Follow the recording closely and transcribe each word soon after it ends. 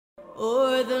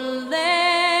o'er the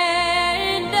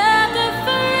land of the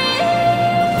free,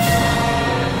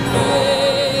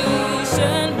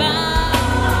 nation bound,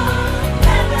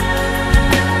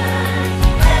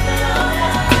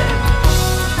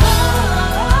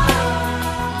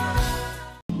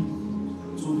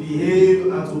 to behave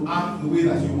and to act the way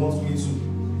that you want me to.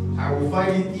 I will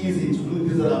find it easy to do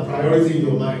things that are priority in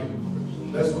your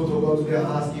mind. Let's go to God today and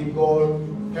ask him, God,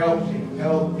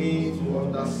 help me to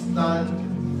understand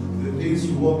the things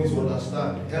you want me to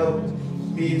understand. Help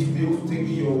me to be able to take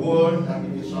in your word and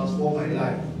it will transform my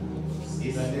life.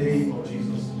 In the name of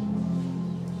Jesus.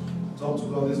 Talk to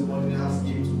God this morning and ask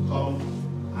him to come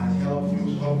and help you.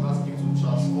 Come ask him to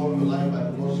transform your life by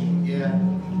the words you hear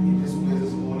in this place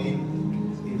this morning.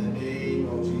 In the name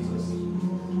of Jesus.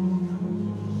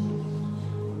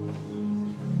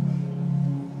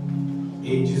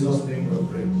 In Jesus' name we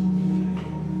pray.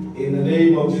 In the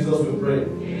name of Jesus we pray.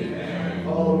 Amen.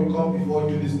 Father, we come before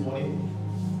you this morning.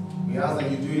 We ask that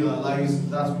you do in our lives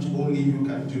that which only you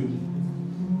can do.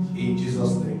 In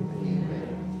Jesus' name.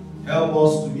 Amen. Help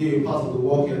us to be a part of the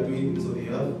work you are doing into the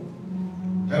earth.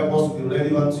 Help us to be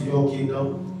relevant to your kingdom.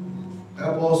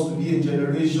 Help us to be a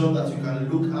generation that you can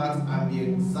look at and be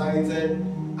excited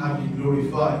and be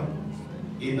glorified.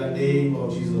 In the name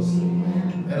of Jesus.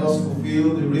 Let us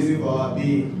fulfill the reason for our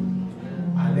being.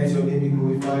 And let your name be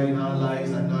glorified in our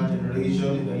lives and our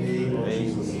generation in the name of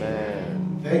Jesus.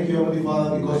 Amen. Thank you, Heavenly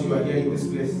Father, because you are here in this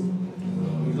place.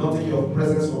 We don't take your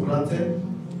presence for granted.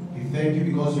 We thank you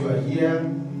because you are here.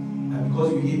 And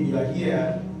because you are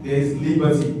here, there is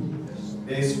liberty.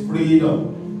 There is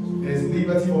freedom. There is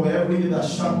liberty from everything that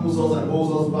shackles us and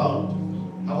holds us bound.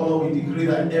 Our Lord, we decree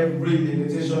that every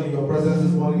limitation in your presence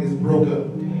this morning is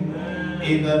broken. Amen.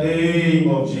 In the name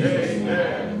of Jesus.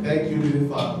 Amen. Thank you, living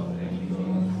Father.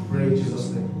 Pray in Jesus'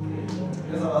 name.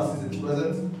 Let's have our seats in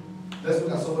present. Let's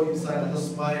look at somebody inside and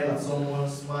just smile at someone.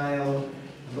 Smile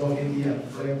lovingly and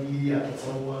friendly at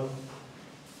someone.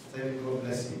 Tell him God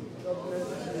bless you. God bless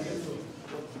you.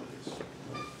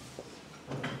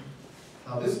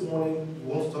 Now this morning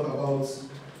we want to talk about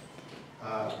a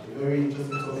very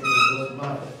interesting topic in God's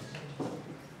mind.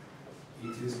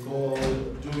 It is called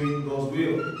doing God's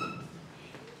will.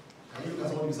 Can you look at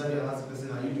someone beside you and ask the person,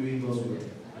 are you doing God's will?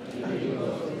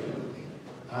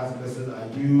 Ask the person, are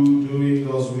you doing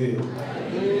God's will?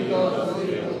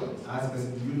 Ask the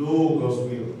person, do you know God's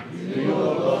will?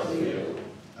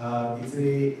 It's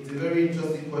a very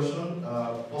interesting question,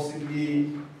 possibly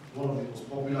one of the most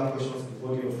popular questions in the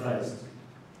body of Christ.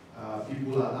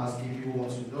 People are asking, people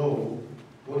want to know,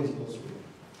 what is God's will?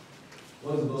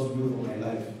 What is God's will for my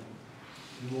life?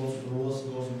 People want to know what's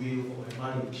God's will for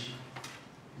my marriage.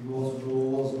 People want to know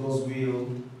what's God's will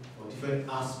for different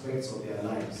aspects of their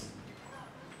lives.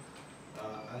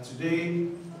 And today,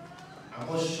 I'm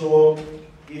not sure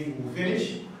if we will finish,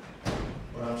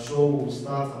 but I'm sure we'll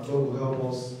start and God will help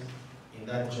us in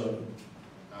that journey.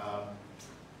 I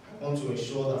want to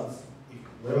ensure that if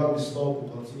wherever we stop,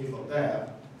 we'll continue from there.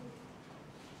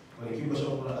 But the key question I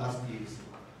want to ask is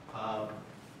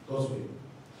God's will.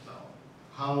 Now,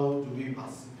 how do we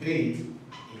participate in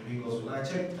doing God's will? I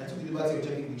took the liberty of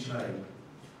checking the dictionary,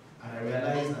 and I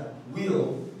realized that will,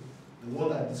 the one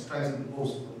that describes it the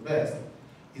most, or the best,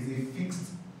 is a fixed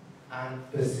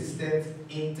and persistent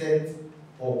intent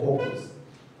or purpose.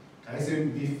 Can I say it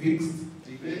would be fixed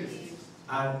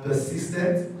and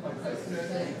persistent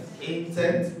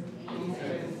intent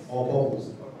or purpose?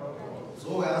 So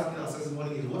what we're asking ourselves this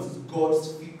morning is, what is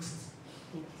God's fixed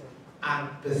and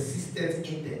persistent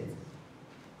intent?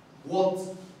 What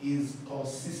is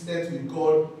consistent with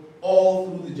God all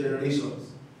through the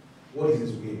generations? What is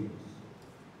His will?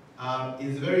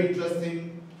 It's very interesting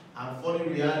and funny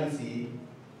reality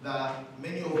that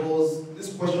many of us,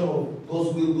 this question of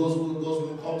God's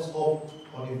will comes up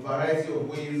on a variety of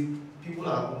ways. People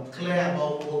are unclear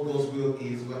about what God's will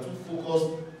is. We are too focused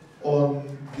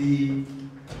on the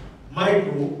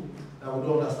micro that we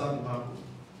don't understand the macro.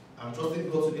 I'm trusting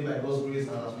God today by God's grace,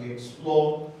 and as we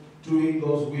explore doing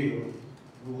God's will,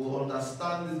 we will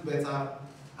understand this better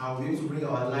and we'll be able to bring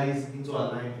our lives into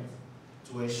alignment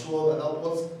to ensure that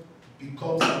what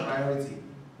becomes a priority,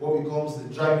 what becomes the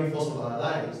driving force of our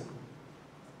lives,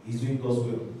 is doing God's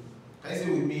will. Can you say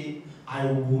with me, I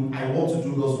want to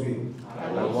do God's will?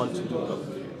 I want to do God's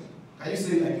will. Can you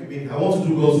say it like you mean? I want to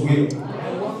do God's will.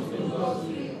 I want to do God's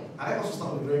will. I like us to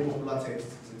start with a very popular text.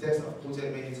 It's a text I've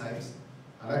quoted many times.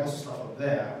 I like us to start from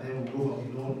there, and then we'll go from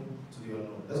the known to the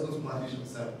unknown. Let's go to Matthew chapter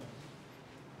 7.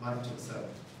 Matthew chapter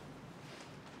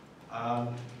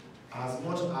 7. As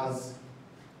much as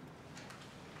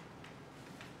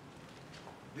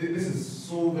this is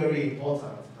so very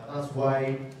important, and that's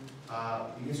why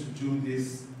begin to do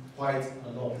this quite a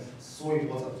lot. It's so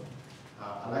important.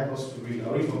 I'd like us to read.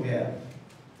 I'll read from here.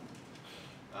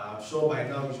 I'm sure by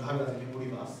now we should have it as a memory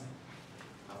verse.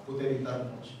 I've quoted it that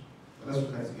much. But let's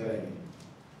look at it together again.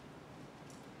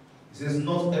 It says,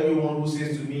 "Not everyone who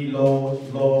says to me,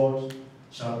 Lord, Lord,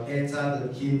 shall enter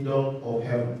the kingdom of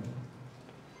heaven,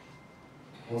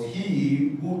 but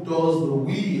he who does the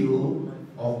will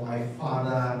of my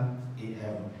Father in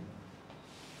heaven.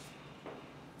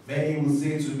 Many will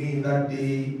say to me in that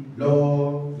day,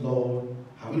 Lord, Lord,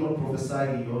 have we not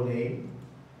prophesied in your name,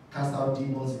 cast out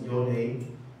demons in your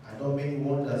name, and done many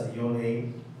wonders in your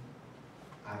name?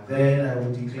 And then I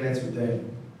will declare to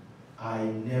them, I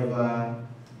never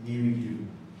knew you.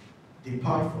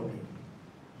 Depart from me,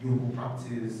 you who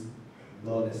practice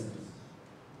lawlessness."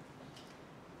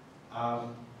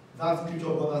 That scripture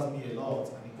bothers me a lot,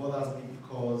 and it bothers me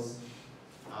because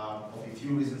of a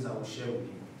few reasons I will share with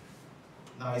you.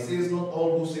 Now it says, "Not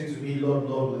all who say to me, Lord,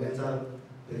 Lord, will enter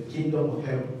the kingdom of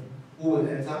heaven." Who will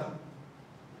enter?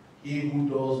 He who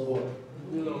does what?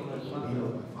 The will of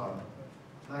my Father.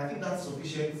 Now I think that's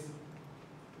sufficient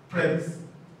premise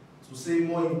to say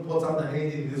more important than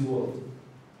anything in this world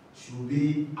should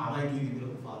be, am I doing the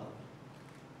will of the Father?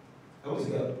 Help us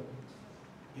together.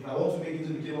 If I want to make it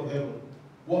to the kingdom of heaven,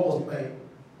 what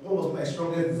was my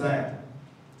strongest desire?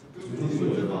 To do the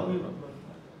will of the Father.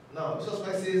 Now, Jesus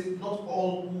Christ says, "Not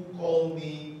all who call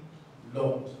me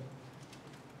Lord."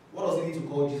 What does it mean to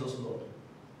call Jesus Lord?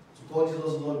 To call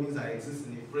Jesus Lord means I exist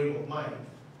in a frame of mind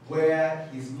where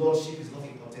his lordship is not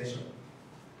in contention.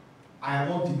 I am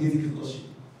not debating his lordship.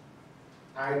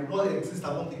 I do not exist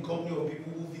among the company of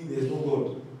people who think there is no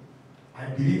God. I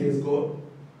believe there is God.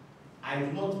 I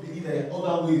do not believe there are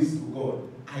other ways to God.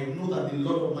 I know that the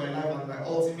Lord of my life and my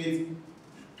ultimate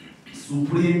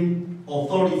supreme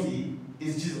authority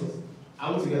is Jesus.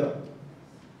 Are we together?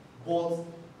 But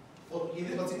in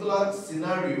this particular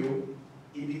scenario,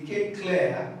 it became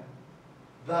clear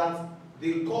that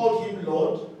they called him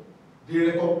Lord, they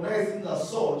recognized him as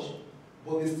such,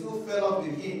 but they still fell out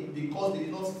with him because they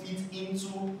did not fit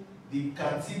into the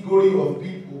category of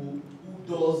people who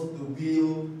does the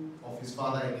will of his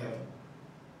Father in heaven.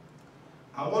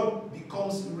 And what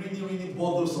becomes really, really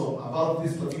bothersome about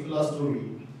this particular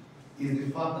story is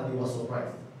the fact that they were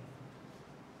surprised.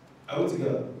 Are we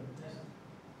together?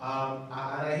 And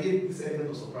I hate this element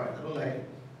of surprise. I don't like it.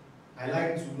 I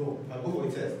like to know. If I go for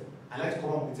a test, I like to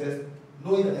come out with a test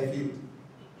knowing that I failed.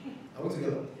 Are we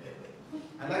together?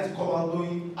 I like to come out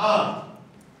knowing,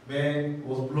 man, it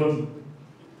was bloody.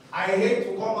 I hate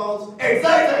to come out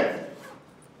excited,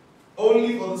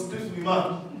 only for the script to be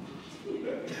mad.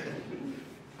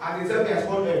 And they tell me I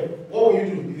scored F. What will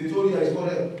you do if they told you I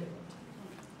scored F?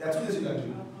 There are two things you can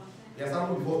do. There are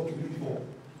some before.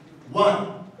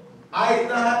 One,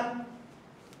 either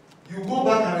you go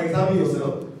back and examine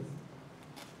yourself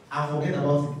and forget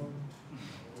about it,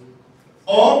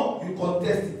 or you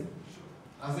contest it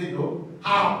and say, no,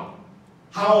 how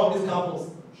on this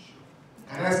campus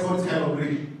can I score this kind of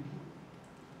grade?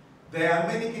 There are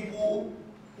many people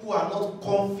who are not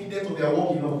confident of their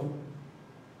work enough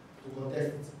to contest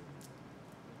it.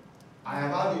 I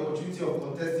have had the opportunity of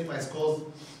contesting my scores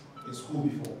in school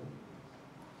before.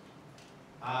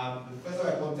 The first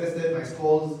time I contested my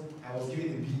scores, I was given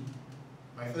a B.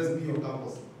 My first B on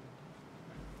campus.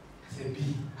 I said, B,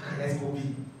 let's go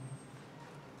B.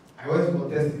 I went to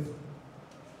contest it.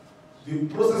 The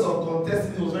process of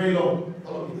contesting was very long.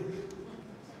 All of it.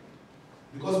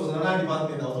 Because it was another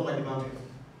department, that was not my department.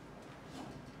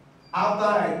 After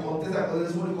I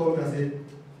contested, somebody called me and said,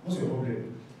 what's your problem?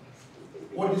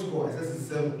 What did you score? I said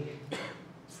 67.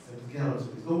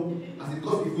 So, I said,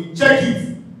 because if we check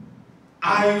it,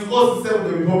 and you score 67,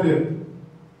 there will be a problem.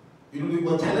 You know, they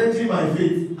were challenging my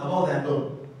faith about what I had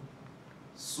done.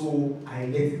 So, I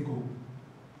let it go.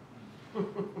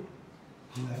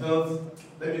 I felt,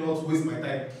 let me not waste my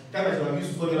time. Time I should have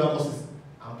used to study other courses.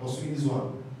 I'm pursuing this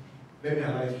one. Let me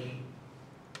analyze it.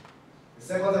 The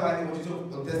second time I had the opportunity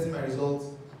of contesting my results,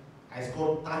 I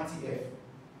scored 30F.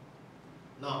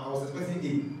 Now, I was expecting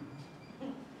A.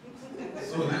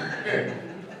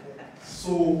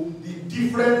 So the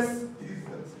difference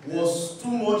was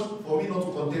too much for me not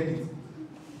to contend it.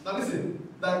 Now listen,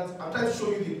 that I'm trying to show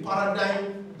you the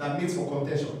paradigm that makes for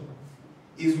contention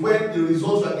is when the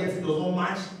results you are getting does not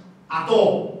match at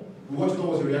all with what you thought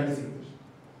was the reality.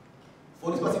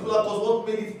 For this particular course, what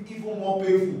made it even more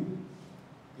painful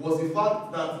was the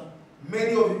fact that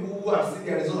many of the people who have seen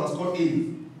their results and scored A's,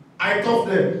 I topped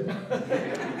them.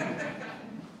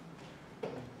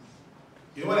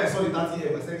 You know, when I saw the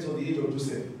 30F, I said it was the age of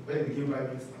Joseph, when he became prime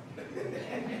minister.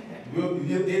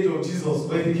 The age of Jesus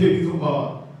when he came into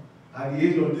power, and the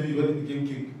age of David when he became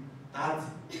king. That's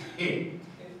it.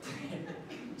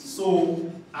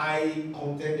 So I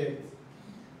contended it.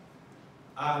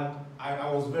 And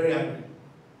I was very angry.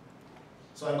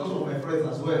 So I got some of my friends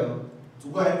as well to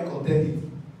go ahead and contend it.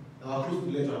 And I was close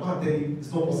to the lecture. I can't tell you,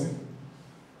 it's not possible.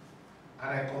 And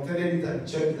I contended it and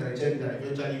checked it and I checked it and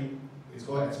eventually it's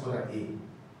called an A.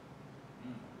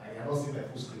 And you have not seen my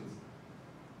full screen.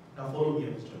 Now follow me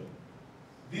on this journey.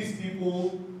 These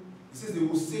people, it says they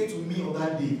will say to me on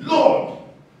that day, Lord,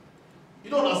 you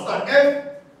don't understand.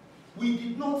 We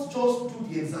did not just do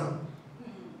the exam.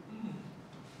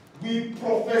 We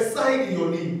prophesied in your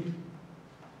name.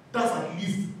 That's at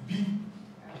least big.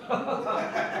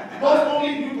 Not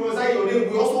only do we prophesy in your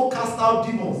name, we also cast out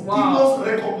demons. Wow. Demons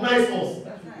recognize us.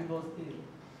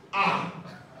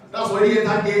 That's why you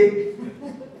enter A.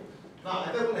 Now,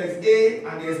 I tell you there's A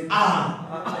and there's R.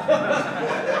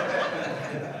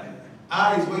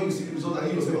 R is when you see the result and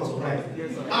you yourself are surprised.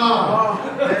 Yes,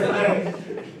 R. That's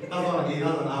not an A,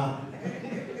 that's an R.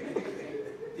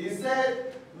 He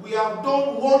said, we have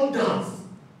done wonders.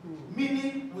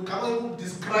 Meaning, we cannot even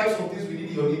describe some things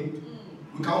within your name.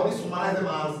 We can only summarize them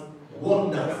as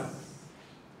wonders.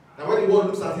 And when the world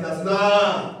looks at it and says,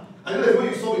 nah, and then when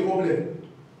you solve a problem,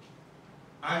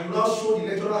 and you now show the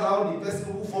lecturer how the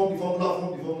person who formed the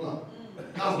formula.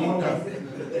 That's wonders.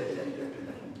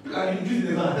 And you do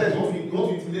the exam, you want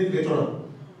to intimidate the lecturer.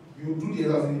 You do the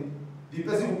exam, the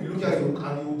person will be looking at you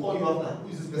and he will call you after. Who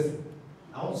is this person?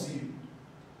 I want to see you.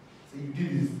 So you did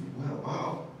this.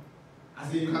 Wow. I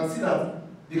say you can see that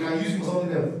they can use you for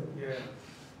something else. Yeah.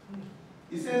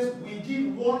 He says, we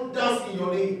did wonders in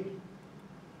your name.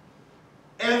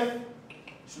 F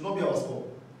should not be our score.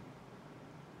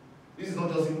 This is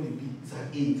not just even a B, it's an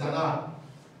A, it's an R.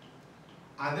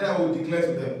 And then I will declare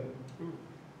to them,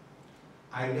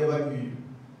 I never knew you.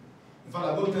 In fact,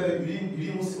 I don't tell them, you didn't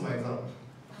even see my exam.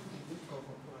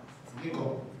 You didn't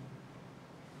come.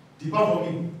 Depart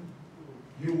from me.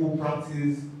 You will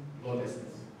practice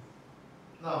lawlessness.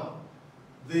 Now,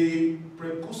 the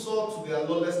precursor to their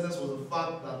lawlessness was the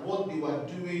fact that what they were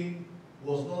doing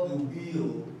was not the will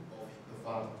of the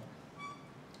Father.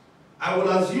 I will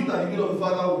assume that the will of the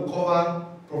Father will cover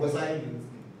prophesying in His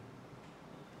name.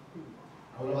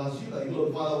 I will assume that the will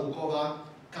of the Father will cover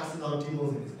casting out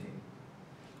demons in His name.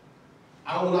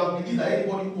 I will have believed that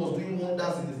anybody who was doing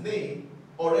wonders in His name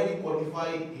already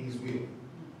qualified in His will.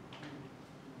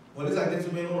 But ladies and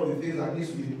gentlemen, one of the things that needs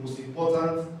to be the most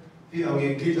important thing that we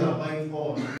engage our minds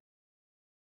on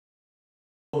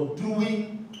for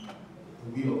doing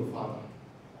the will of the Father.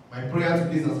 My prayer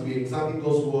today is as we examine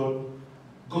God's word,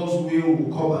 God's will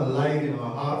come alive in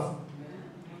our hearts,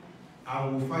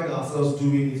 and we'll find ourselves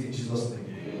doing it in Jesus' name.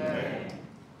 Amen.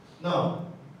 Now,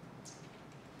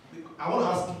 I want to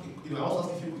ask a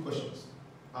few quick questions.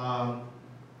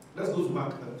 Let's go to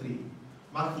Mark 3.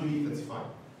 Mark 3:35.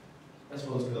 Let's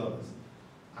follow together on this.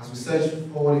 As we search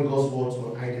forward in God's word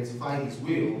to identify His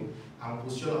will and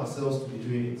position ourselves to be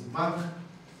doing it. Mark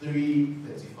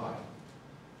 3:35.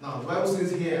 Now, the Bible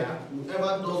says here,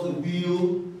 whoever does the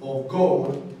will of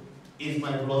God is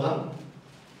my brother,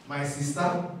 my sister,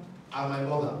 and my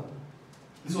mother.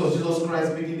 This was Jesus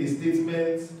Christ making a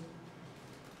statement,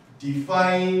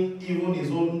 defying even His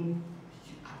own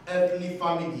earthly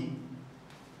family.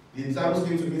 The disciples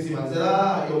came to meet Him and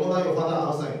said, your mother, your father are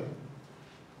outside.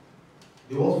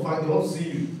 They want to see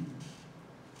you.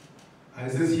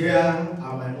 And He says, here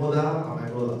are my mother and my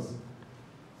brothers.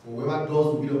 For whoever does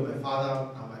the will of my Father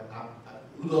and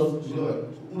who does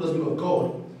the will of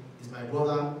God is my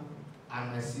brother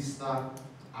and my sister and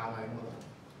my mother.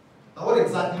 Now, what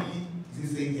exactly is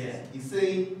He saying here? He's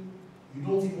saying you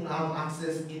don't even have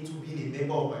access into being a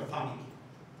member of my family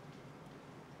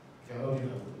if you're not doing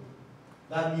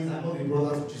that. That means I'm not a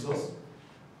brother to Jesus.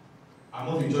 I'm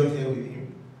not a joint heir with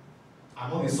Him. I'm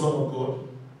not the Son of God.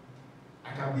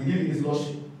 I can believe in His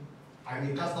Lordship. I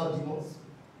may cast out demons.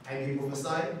 I may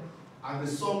prophesy. And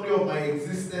the summary of my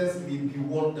existence may be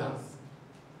wonders.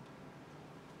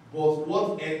 But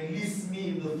what enlists me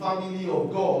in the family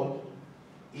of God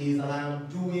is that I am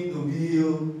doing the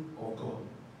will of God.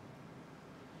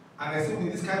 And I think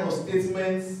with this kind of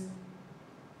statements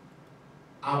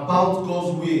about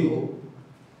God's will,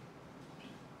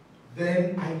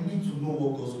 then I need to know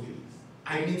what God's will is.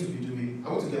 I need to be doing it.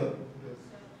 Are we together? Yes.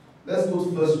 Let's go to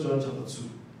 1 John chapter 2.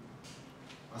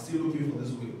 I'm still looking for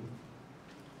this will.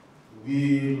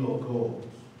 Will of God.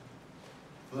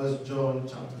 1 John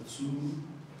chapter 2,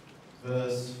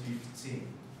 verse 15.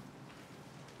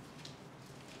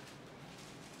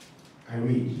 I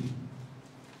read.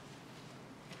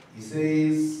 He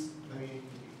says, let me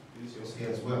use yours here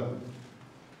as well.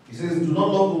 He says, do not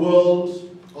love the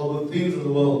world or the things of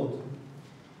the world.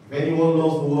 If anyone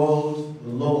loves the world, the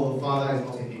love of the Father is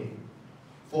not in him.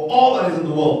 For all that is in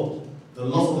the world, the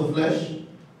lust of the flesh,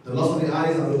 the lust of the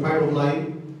eyes, and the pride of life,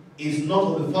 is not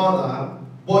of the Father,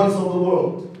 but is of the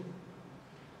world.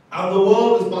 And the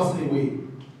world is passing away,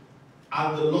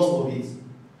 and the lust of it.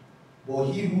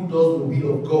 But he who does the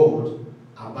will of God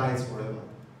abides forever.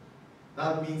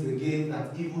 That means again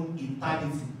that even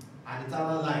eternity and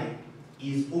eternal life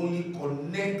is only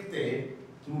connected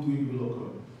through doing the will of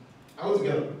God. Are we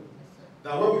together?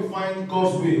 That when we find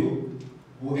God's will,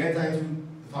 we'll enter into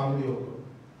the family of God.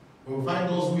 When we find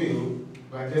God's will,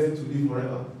 we are destined to live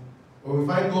forever. When we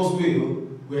find God's will,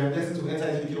 we are destined to enter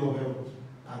into the kingdom of heaven.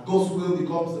 And God's will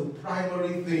becomes the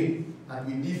primary thing that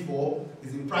we live for,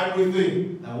 is the primary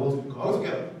thing that we want to become. Are we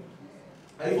together?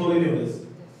 Are you following me on this?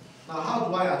 Now, how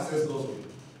do I access God's will?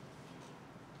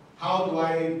 How do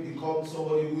I become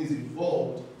somebody who is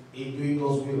involved in doing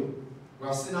God's will? We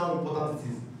have seen how important it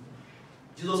is.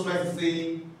 Jesus Christ is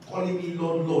saying, calling me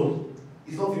Lord, Lord,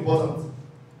 is not important.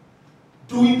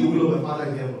 Doing the will of my Father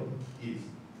in heaven is.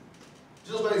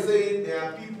 Jesus Christ is saying, there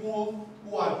are people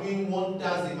who are doing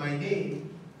wonders in my name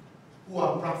who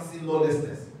are practicing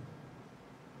lawlessness.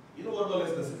 You know what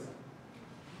lawlessness is?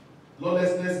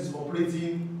 Lawlessness is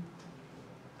operating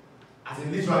as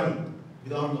in literally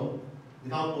without law,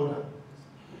 without order.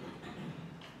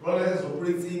 Lawlessness is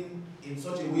operating in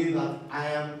such a way that I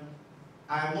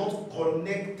am not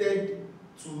connected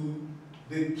to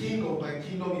the king of my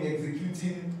kingdom in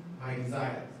executing my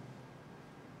desires.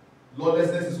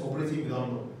 Lawlessness is operating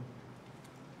without law.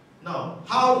 Now,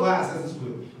 how do I access this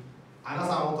will? And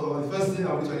that's how I want to talk about. The first thing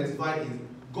I want to identify is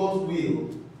God's will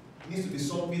needs to be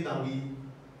something that we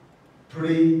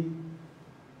pray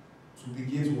to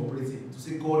begin to operate in. To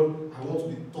say, God, I want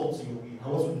to be taught your will. I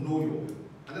want to know your will.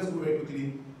 And let's go very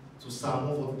quickly to Psalm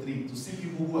 143 to see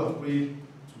people who have prayed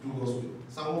to do God's will.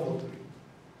 Psalm 143.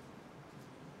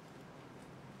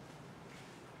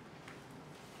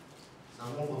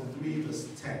 Psalm 143, verse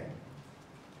 10.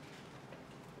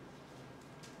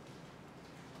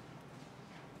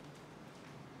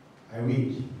 I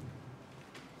read.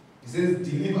 It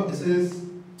says,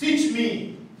 teach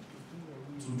me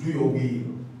to do your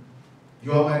will.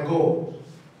 You are my God.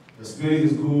 Your spirit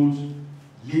is good.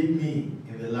 Lead me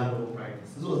in the land of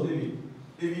uprightness. This was David.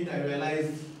 David, I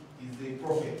realized, is a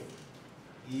prophet.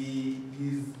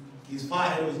 He's far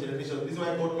ahead of his generation. The reason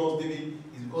why God loves David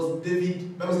is because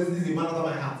David, Bible says this is a man after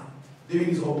my heart. David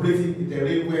is operating in the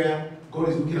terrain where God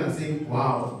is looking and saying,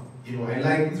 wow, I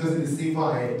like this person is seeing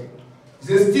far ahead. He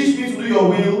says, teach me to do your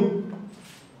will,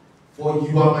 for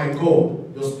you are my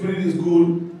God. Your spirit is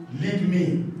good. Lead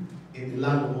me in the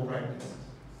land of uprightness.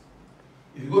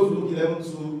 If you go to Luke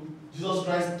 11:2, Jesus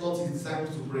Christ taught his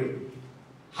disciples to pray.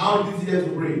 How did he tell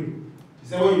to pray? He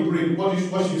said, when you pray,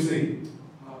 what should you say?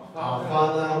 Our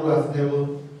Father who art in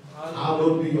heaven,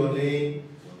 hallowed be your name.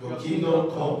 Your kingdom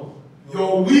come.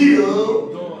 Your will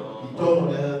be done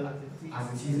on earth as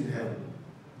it is in heaven.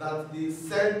 That the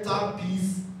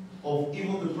centerpiece of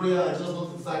even the prayer I just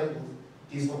taught the disciples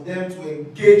is for them to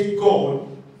engage God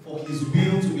for his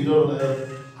will to be done on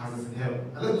earth as it is in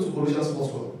heaven. And let's go to Colossians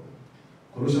 4:12.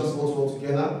 Colossians 4:12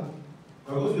 together.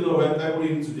 We're going to do the Bible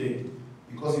reading today.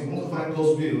 Because if you want to find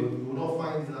God's will, you will not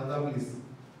find it in another place.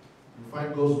 You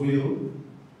find God's will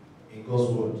in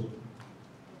God's word.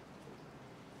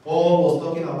 Paul was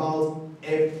talking about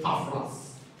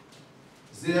Epaphras.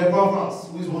 Say Epaphras,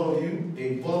 who is one of you,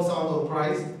 a born servant of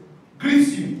Christ,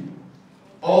 greets you,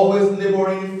 always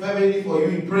laboring fervently for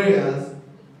you in prayers,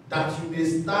 that you may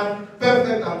stand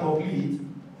perfect and complete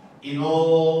in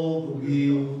all the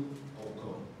will of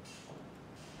God.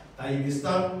 That you may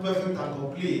stand perfect and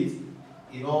complete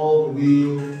in all the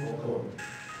will of God.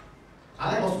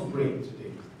 I'd like us to pray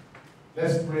today.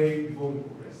 Let's pray before we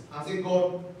progress. And say,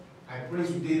 God, I pray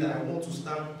today that I want to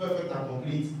stand perfect and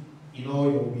complete in all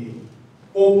your will.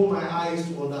 Open my eyes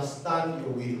to understand your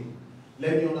will.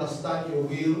 Let me understand your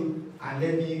will and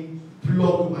let me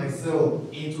plug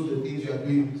myself into the things you are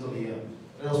doing on the earth.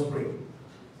 Let us pray.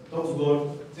 Talk to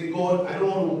God. Say, God, I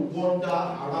don't want to wander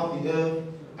around the earth.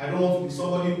 I don't want to be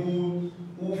somebody who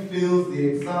fails the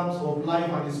exams of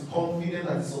life and is confident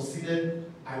that he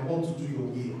succeeded. I want to do your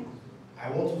will. I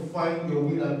want to find your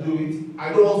will and do it.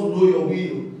 I don't want to know your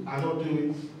will and not do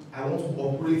it. I want to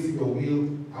operate in your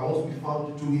will. I want to be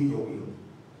found doing your will.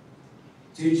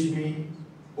 Teach me,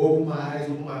 open my eyes,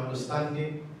 open my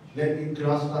understanding. Let me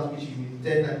grasp that which you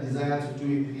intend and desire to do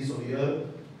in the midst of the earth.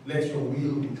 Let your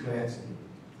will be clear to me.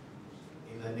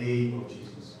 In the name of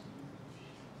Jesus.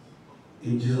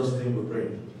 In Jesus' name we pray.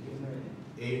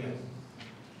 Amen.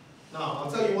 Now,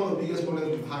 I'll tell you one of the biggest problems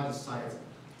we've had in society.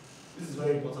 This is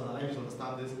very important. I'd like you to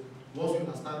understand this. Once you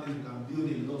understand this, you can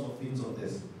build a lot of things on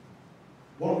this.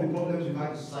 One of the problems we've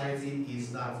had in society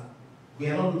is that we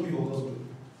are not looking for God's will.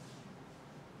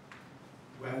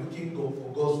 We are looking for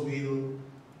God's will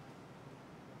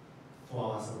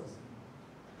for ourselves.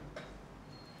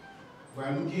 We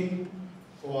are looking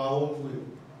for our own will.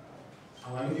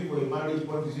 And we are looking for a marriage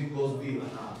point between God's will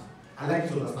and ours. I'd like you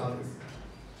to understand this.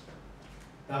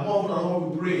 That more often than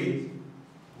not we pray,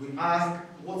 we ask,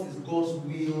 what is God's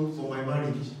will for my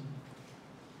marriage?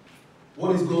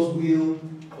 What is God's will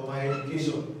for my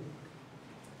education?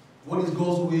 What is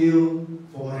God's will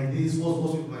for my this? What's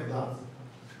God's will for my that?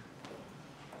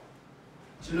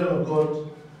 Children of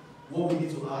God, what we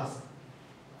need to ask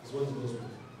is what is God's will.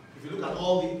 If you look at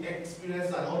all the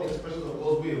experiences and all the expressions of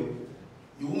God's will,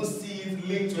 you won't see it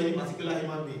linked to any particular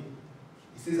human being.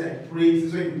 It says, I pray. This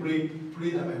is when you pray, pray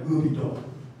that my will be done.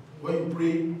 When you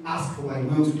pray, ask for my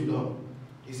will to be done.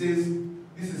 He says,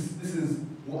 this is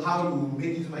how you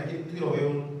make it to my kingdom of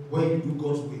heaven when you do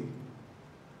God's will.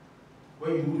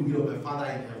 When you do the will of my Father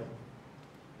in heaven.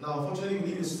 Now, unfortunately, we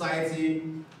live in a society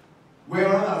where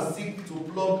rather than seek to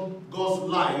plug God's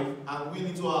life and will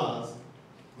into ours,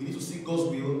 we need to seek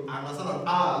God's will and understand that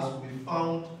ours will be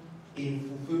found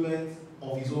in fulfillment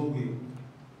of His own will.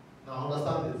 Now,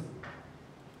 understand this.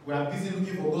 We are busy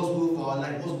looking for God's will for our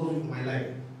life. What's God's will for my life?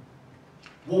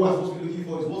 What we're supposed to be looking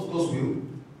for is what's God's will.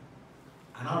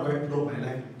 And how do I plug my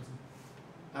life in it?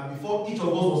 And before each of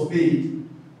us was made,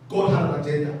 God had an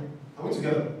agenda. Are we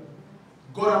together?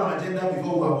 God had an agenda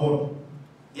before we were born.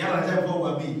 He had an agenda before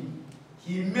we were made.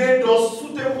 He made us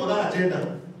suitable for that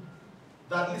agenda.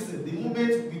 That, listen, the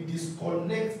moment we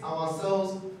disconnect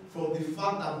ourselves from the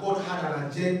fact that God had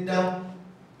an agenda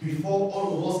before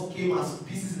all of us came as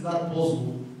pieces in that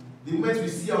puzzle, the moment we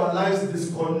see our lives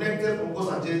disconnected from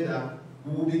God's agenda,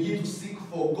 we will begin to seek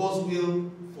for God's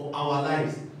will for our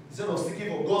lives. Instead of seeking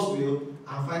for God's will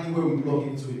and finding where we plug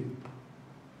into it.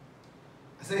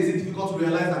 I said, is it difficult to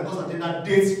realize that God's agenda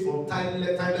dates from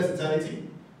timeless eternity?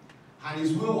 And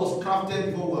His will was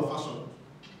crafted before we were fashioned.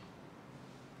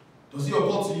 Does it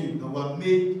occur to you that we are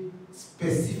made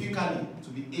specifically to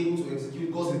be able to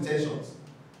execute God's intentions?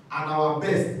 And our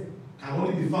best can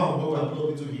only be found when we are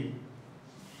plugged into Him.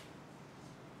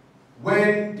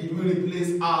 When did we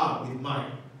replace our with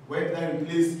mine? When did I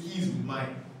replace his with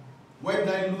mine? When did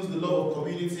I lose the love of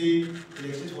community in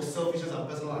exchange for selfishness and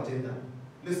personal agenda?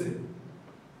 Listen,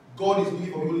 God is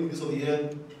looking for people in the midst of the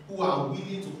earth who are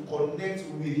willing to connect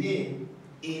with Him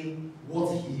in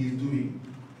what He is doing.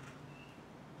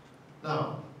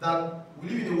 Now, that we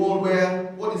live in a world where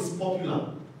what is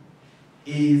popular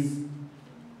is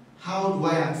how do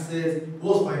I access,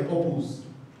 what's my purpose?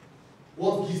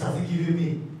 What gifts has He given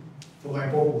me for my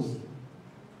purpose?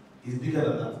 Is bigger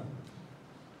than that.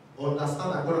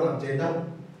 Understand that God has an agenda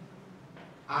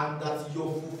and that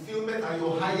your fulfillment and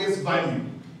your highest value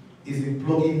is in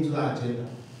plugging into that agenda.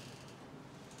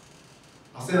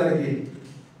 I'll say that again.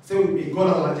 Say with me, God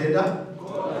has an agenda.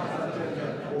 God has an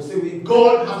agenda. Or say with me,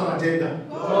 God has an agenda.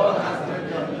 God has an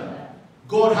agenda.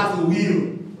 God has a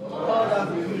will. God has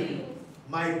a will.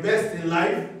 My best in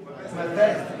life My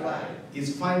best in life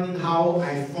is finding how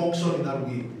I function in that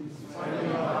will. is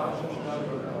finding out how to function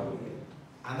in that will.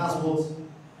 And that's what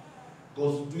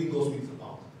doing God's will is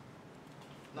about.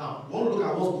 Now, we want to look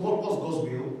at what's God's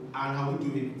will and how we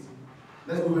doing it.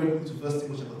 Let's go very quickly to 1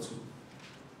 Timothy chapter 2.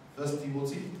 1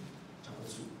 Timothy chapter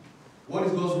 2. What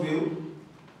is God's will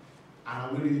and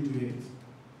are we really doing it?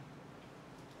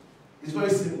 It's very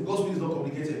simple. God's will is not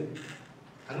complicated.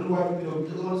 I don't know why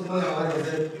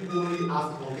people only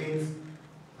ask for things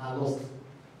that are lost.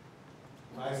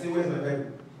 When I say, where's my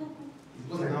Bible? It's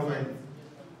because I can't find it.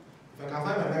 If I can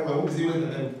find my Bible, I won't say, where's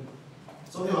my Bible?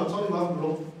 Something will have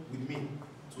wrong with me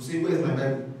to say, where's my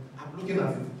Bible? I'm looking at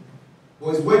it. But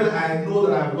it's when I know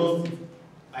that I've lost it,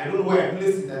 I don't know where I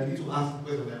place it, I need to ask,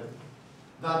 where's my Bible?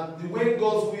 That the way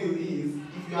God's will is,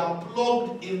 if you are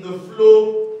plugged in the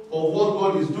flow of what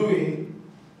God is doing,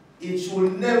 it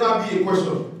should never be a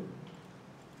question.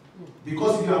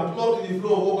 Because if you are plugged in the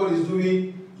flow of what God is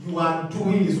doing, you are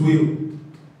doing His will.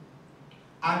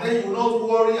 And then you will not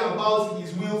worry about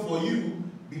His will for you,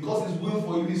 because His will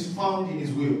for you is found in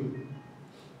His will.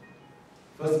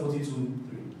 1 Timothy 2:3.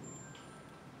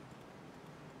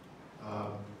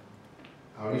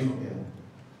 I'll read from here.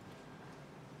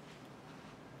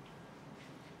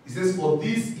 It says, for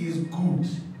this is good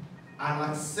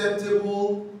and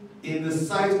acceptable in the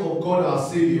sight of God our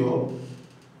Savior.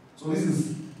 So this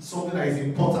is something that is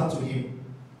important to Him,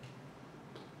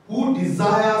 who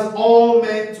desires all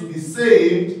men to be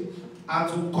saved and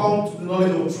to come to the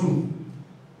knowledge of truth.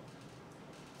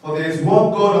 For there is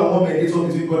one God and one mediator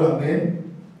between God and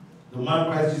men, the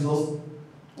man Christ Jesus,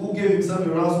 who gave himself a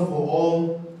ransom for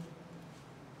all,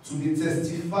 to be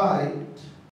testified.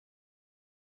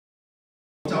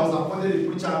 I was appointed a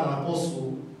preacher and an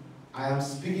apostle. I am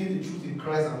speaking the truth in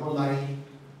Christ and not lying,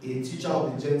 a teacher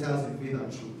of the Gentiles in faith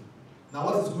and truth. Now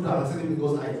what is good and acceptable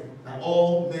because that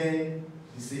all men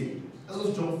be saved. Let's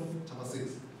go to John chapter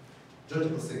 6. John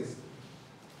chapter 6.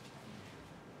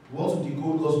 We want to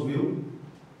decode God's will,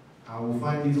 and we'll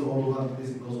find it all over the place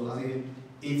in God's will. As in,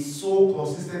 it's so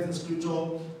consistent in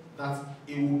scripture that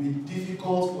it will be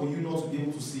difficult for you not to be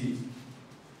able to see it.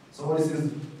 Somebody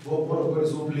says, word of God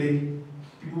is so plain,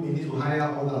 people may need to hire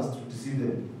others to deceive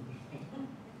them.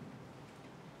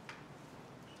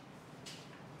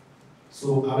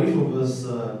 So I'll read from verse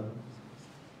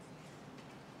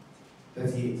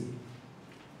 38.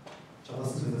 Chapter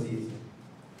 6, verse 38.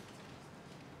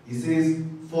 He says,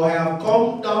 for I have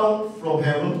come down from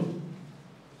heaven,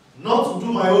 not to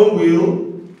do my own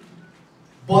will,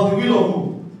 but the will of who?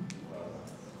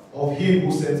 Of him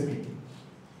who sent me.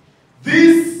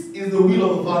 This is the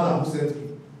will of the Father who sent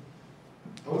me.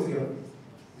 Are we together?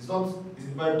 It's in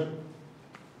the Bible.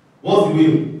 What's the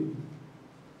will?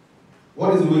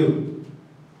 What is the will?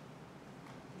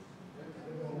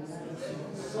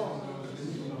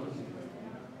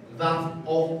 That of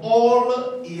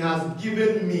all he has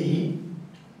given me,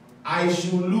 I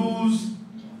should lose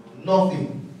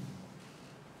nothing,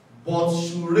 but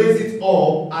should raise it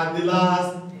up at the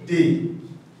last day.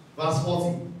 Verse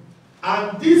 40.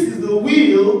 And this is the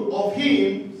will of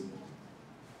him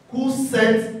who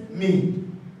sent me.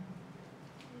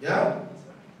 Yeah?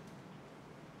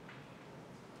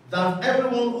 That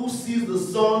everyone who sees the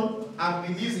Son and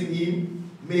believes in him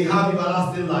may have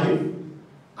everlasting life, and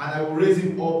I will raise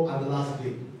him up at the last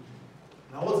day.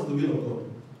 Now, what is the will of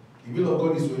God? The will of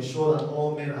God is to ensure that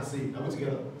all men are saved. Are we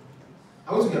together?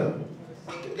 Are we together?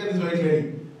 Get this very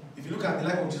clearly. If you look at the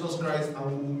life of Jesus Christ,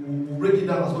 and we'll break it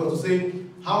down as well to say,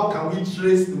 how can we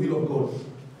trace the will of God?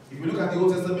 If you look at the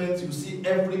Old Testament, you see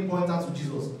every pointer to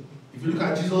Jesus. If you look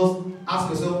at Jesus, ask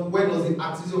yourself, where does the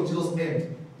activity of Jesus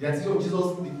end? The activity of Jesus,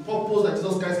 the purpose that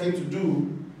Jesus Christ came to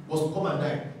do was to come and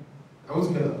die. Are we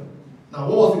together? Now,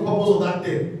 what was the purpose of that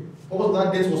death? The purpose of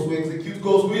that death was to execute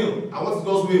God's will. And what is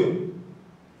God's will?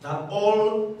 That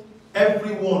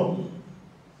everyone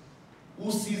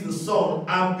who sees the Son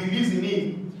and believes in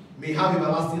him may have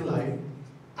everlasting life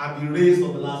and be raised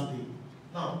on the last day.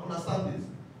 Now, understand this.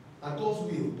 That God's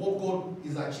will, what God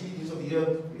is achieving in the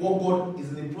earth, what God is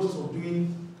in the process of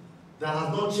doing, that has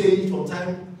not changed from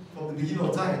the beginning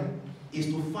of time, is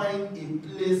to find a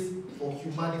place for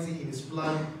humanity in his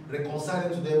plan, reconcile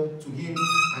them to him,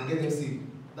 and get them saved.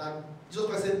 That Jesus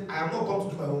Christ said, I am not come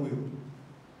to do my own will.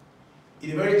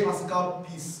 In a very classical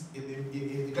piece in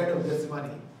the Garden of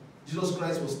Gethsemane, Jesus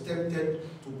Christ was tempted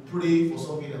to pray for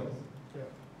something else. Yeah.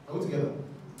 Are we together?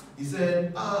 He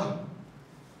said,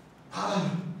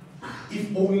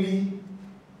 if only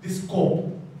this cup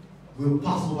will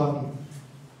pass over me.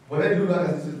 But then he looked at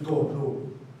us and said, God,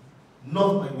 no,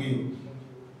 not my will,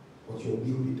 but your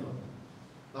will be done.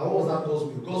 Now, what was that God's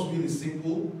will? God's will is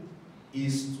simple,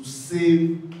 is to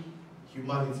save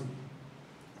humanity.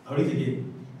 I'll read it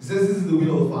again. It says, this is the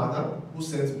will of the Father who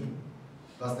sent me.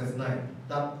 Verse 39.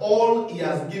 That all he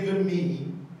has given me,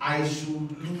 I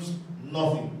should lose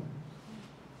nothing,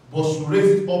 but should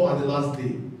raise it up at the last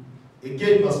day.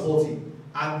 Again, verse 40.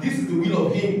 And this is the will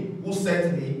of him who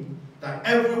sent me, that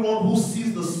everyone who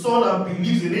sees the Son and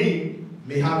believes in him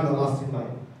may have everlasting life,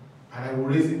 and I will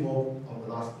raise him up on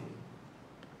the last day.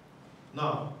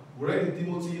 Now, we read in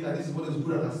Timothy that this is what is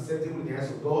good and acceptable in the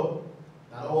eyes of God,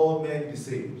 that all men be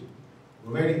saved.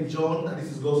 We read in John that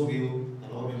this is God's will,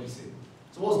 that all men be saved.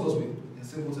 So what's God's will? In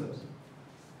simple terms.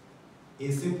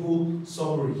 In simple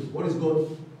summary, what is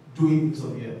God doing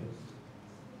on the earth?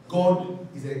 God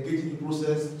is engaging in the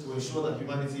process to ensure that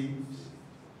humanity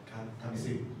can be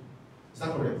saved. Is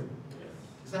that correct?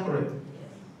 Yes. Is that correct? Yes.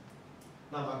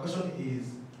 Now my question is,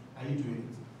 are you doing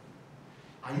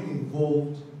it? Are you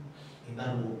involved in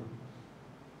that work?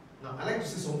 Now I'd like to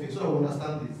say something so that we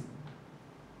understand this.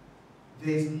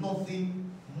 There is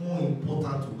nothing more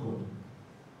important to God.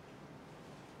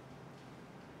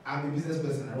 I'm a business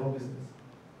person, I run business.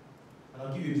 And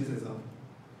I'll give you a business example.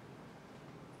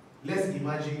 Let's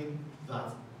imagine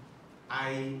that I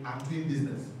am doing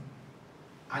business.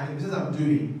 And the business I'm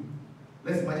doing,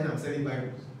 let's imagine I'm selling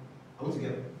Bibles. Are we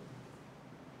together?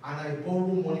 And I borrow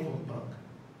money from the bank.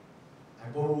 I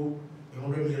borrow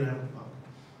 100 million from the bank.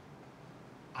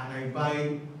 And I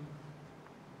buy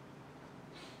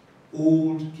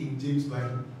old King James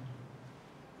Bible.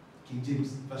 King James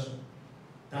Version.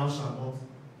 Thou shalt not.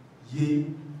 Yea.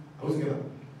 Are we together?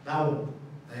 That one.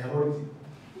 I authority.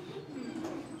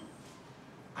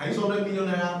 I use 100 million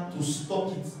naira to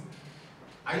stock it.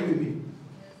 Are you with me?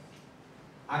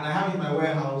 And I have it in my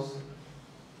warehouse.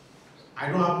 I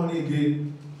don't have money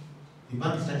again. The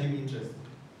bank is charging me interest.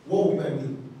 What will be my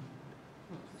will?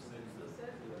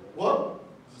 What?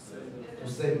 To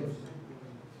sell.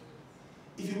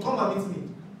 If you come and meet me,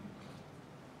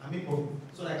 I make profit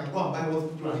so that I can go and buy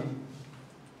what you are needing.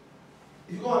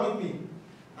 If you come and meet me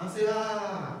and say,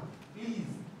 please,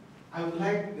 I would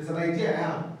like, there's an idea I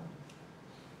have.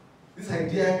 This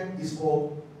idea is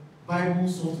for Bible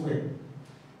software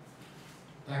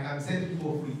that I can send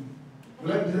people for free.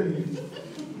 Will I present you?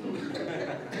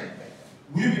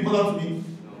 Will you be bothered to me?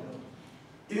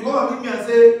 If you come and meet me and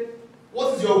say,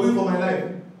 what is your will for my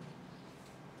life?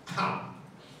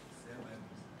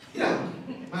 Yeah,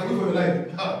 my will for your life.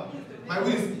 My will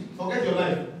is, forget your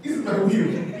life. This is my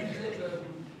will.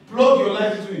 Plug your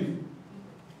life into it.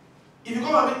 If you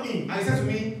come and meet me and you say to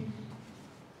me,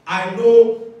 I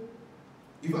know,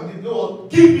 if I didn't know what,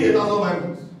 give me 1,000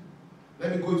 Bibles.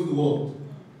 Let me go into the world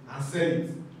and sell it.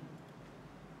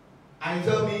 And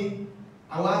you tell me,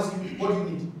 I will ask you, what do you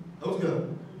need? Don't tell.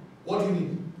 What do you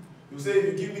need? You say,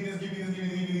 if you give me this, give me this, give me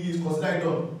this, give me this, consider it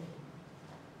done.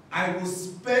 I will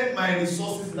spend my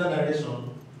resources in that direction.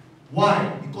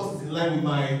 Why? Because it's in line with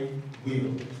my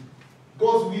will.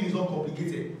 God's will is not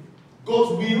complicated.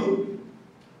 God's will,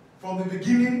 from the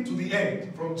beginning to the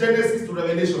end, from Genesis to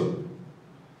Revelation,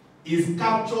 is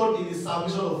captured in the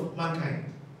salvation of mankind.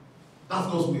 That's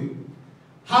God's will.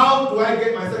 How do I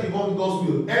get myself involved in God's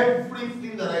will?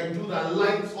 Everything that I do that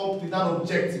lines up with that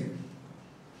objective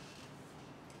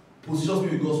positions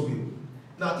me with God's will.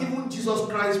 Now, even Jesus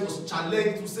Christ was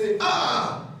challenged to say,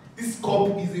 this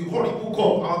cup is a horrible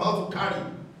cup I'm about to carry.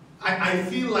 I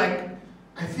feel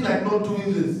like not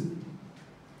doing this.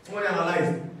 Somebody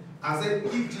analyzed and said,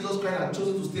 if Jesus Christ had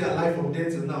chosen to stay alive from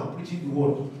death till now, preaching the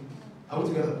word, are we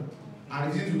together? And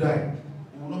refusing to die,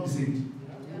 we will not be saved.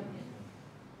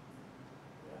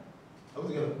 Are we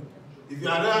together? If you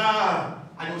are there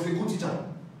and he was a good teacher,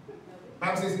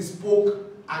 Bible says he spoke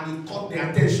and he caught their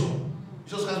attention.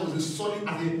 Jesus Christ was a solid,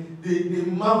 and they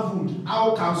marveled.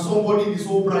 How can somebody be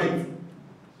so bright?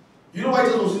 You know why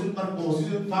Jesus was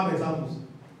using farm examples?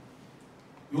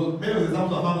 Many of the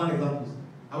examples are farmland examples.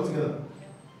 Are we together?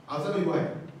 I'll tell you why.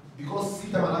 Because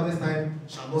seed time and harvest time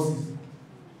shall not cease.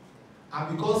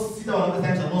 And because seed time and harvest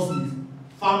time shall not cease,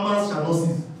 farmers shall not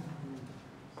cease.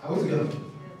 Are we together?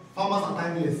 Farmers are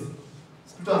timeless.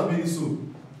 Scripture has made it so.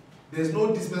 There's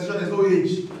no dispensation, there's no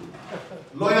age.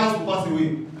 Lawyers will pass away.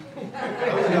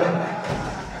 Are we together?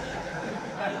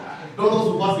 Doctors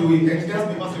will pass away. Engineers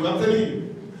may pass away. I'm telling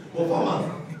you. But farmers,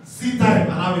 seed time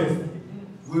and harvest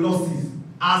will not cease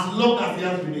as long as the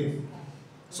earth remains.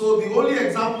 So the only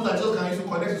examples that just can use to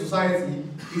connect to society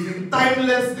is the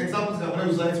timeless examples that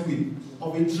connect society with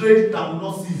of a trade that will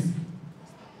not cease.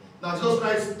 Now Jesus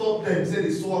Christ taught them, he said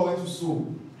the sower went to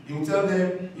sow. He will tell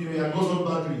them, you are God's own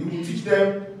boundary. He will teach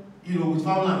them, with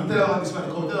farmland. He will tell them about this man,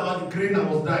 he will tell them about the grain that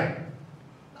was dying.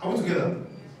 Are we together?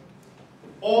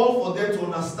 All for them to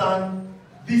understand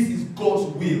this is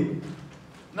God's will.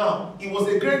 Now, he was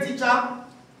a great teacher.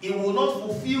 He will not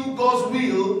fulfill God's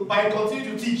will by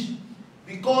continuing to teach.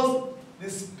 Because the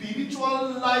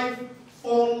spiritual life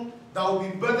form that will be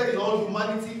birthed in all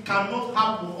humanity cannot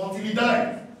happen until he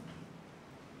dies.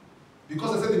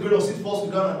 Because I said the grain of seed falls to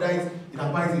the ground and dies, it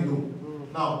abides alone.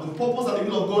 Now, the purpose and the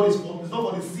will of God is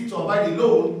not for the seed to abide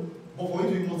alone, but for it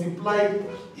to be multiplied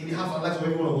in the hearts and lives of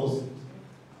every one of us.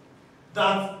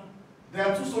 That there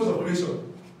are two stories of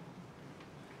creation.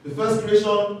 The first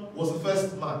creation was the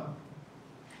first man,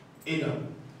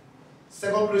 Adam.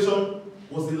 Second creation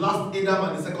was the last Adam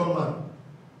and the second man,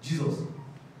 Jesus.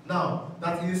 Now,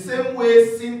 that in the same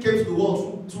way sin came to the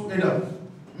world through Adam,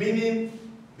 meaning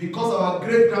because our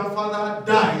great-grandfather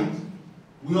died,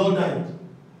 we all died.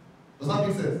 Does that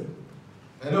make sense?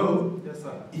 Hello? Yes,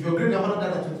 sir. If your great-grandfather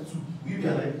died at 22, will you be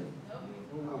alive?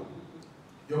 No.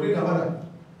 Your great-grandfather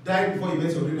died before you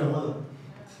met your great-grandmother.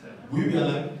 Will you be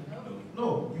alive?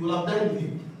 No, you will have died with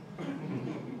him.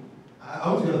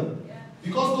 I want to hear that.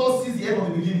 Because God sees the end of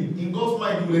the beginning. In God's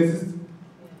mind, you will exist.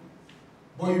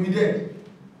 But you'll be dead.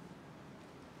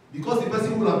 Because the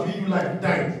person who will have given you life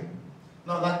died.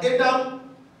 Now that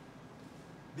Adam,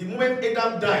 the moment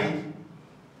Adam died,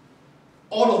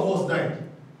 all of us died.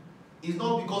 It's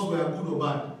not because we are good or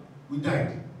bad. We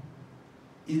died.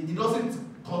 It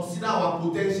doesn't consider our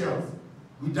potentials.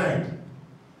 We died.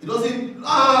 It doesn't,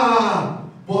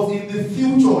 but in the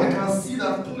future, I can see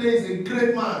that Tule is a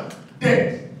great man,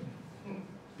 dead.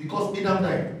 because Adam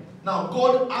died. Now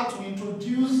God had to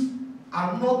introduce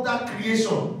another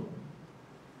creation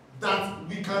that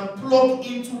we can plug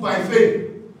into by faith.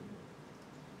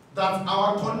 That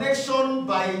our connection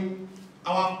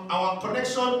our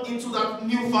connection into that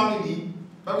new family,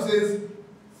 Bible says,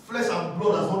 flesh and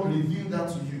blood has not revealed that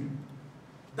to you.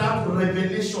 That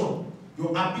revelation, your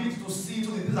ability to see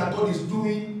into the things that God is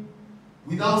doing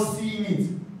without seeing it,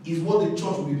 is what the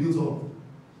church will be built on.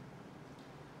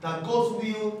 That God's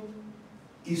will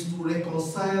is to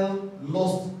reconcile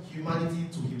lost humanity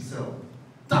to himself.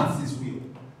 That's his will.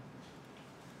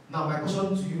 Now my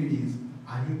question to you is,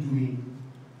 are you doing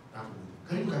that will?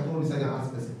 Can you look at someone beside and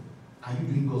ask the person, are you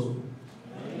doing God's will?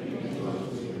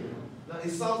 Now it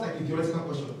sounds like a theoretical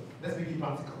question. Let's make it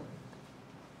practical.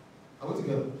 Are we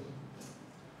together?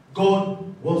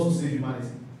 God wants to save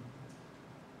humanity.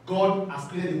 God has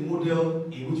created a model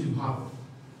in which you have.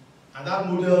 And that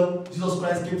model, Jesus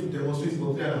Christ came to demonstrate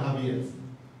for 3.5 years.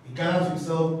 He gathered to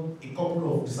himself a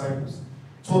couple of disciples,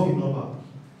 12 in number.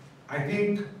 I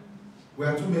think we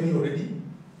are too many already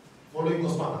following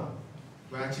God's pattern.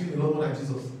 We are achieving a lot more than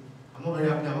Jesus. I'm not very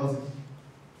happy about it.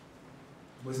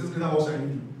 But it says greater works shall you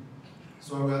do.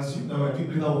 So I will assume that we are doing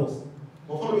greater works.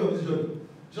 But follow me on this journey.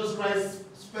 Jesus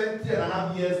Christ spent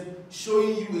 3.5 years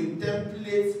showing you a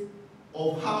template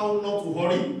of how not to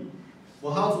hurry,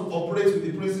 but how to operate with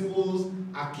the principles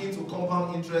akin to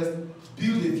compound interest,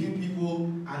 build a few people,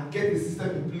 and get a system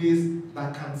in place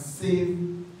that can save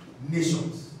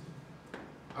nations.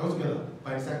 Are we together?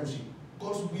 By discipleship.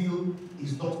 God's will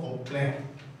is not unclear,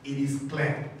 it is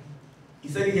clear. He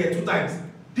said it here 2 times.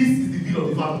 This is the will of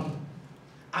the Father.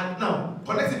 And now,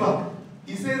 connect it back.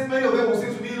 He says, many of them will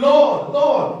say to me, Lord,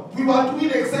 Lord, we were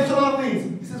doing exceptional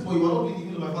things. He says, but you are not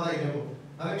doing the will of my Father in heaven.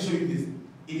 Now let me show you this.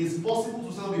 It is possible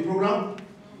to set up a program.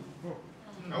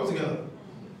 Are we together?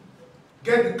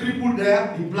 Get the crippled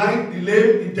there, the blind, the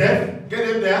lame, the deaf, get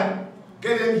them there,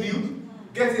 get them healed,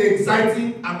 get it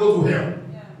exciting, and go to hell.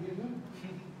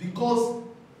 Because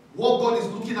what God is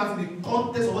looking at in the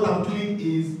context of what I'm doing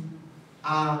is,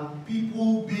 are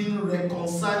people being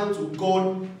reconciled to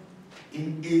God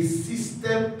in a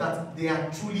system that they are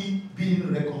truly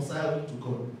being reconciled to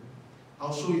God.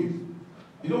 I'll show you.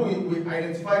 You know, we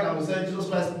identified and we said Jesus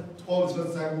Christ called his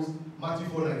first disciples, Matthew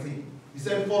 4:19. He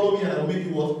said, follow me and I will make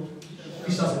you what?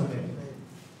 Fishers of men.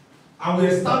 And we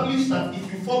established that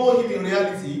if you follow him in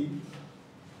reality,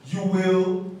 you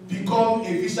will become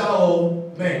a fisher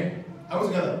of men. Are we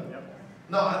together? Yep.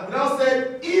 Now, we now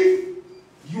said, if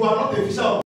you are not a fisher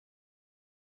of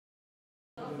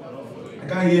men, I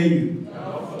can't hear you.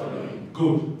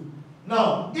 Good.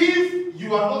 Now, if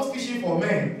you are not fishing for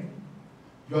men,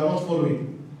 you are not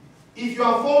following. If you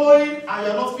are following and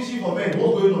you are not fishing for men,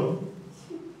 what's going on?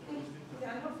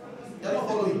 You are not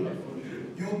following.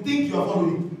 You think you are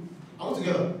following. Are we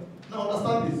together? Now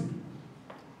understand this.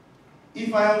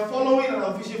 If I am following and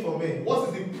I'm fishing for men, what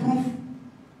is the proof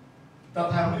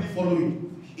that I am really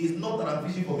following? It's not that I'm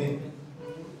fishing for men.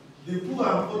 The proof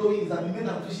I am following is that the men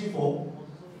I'm fishing for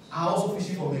are also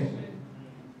fishing for men.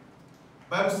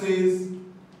 Bible says,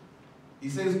 it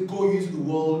says, go into the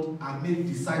world and make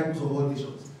disciples of all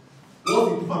nations.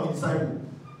 What's the proof I'm a disciple?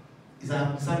 Is that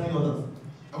I'm discipling others.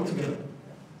 Are we together?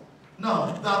 Now,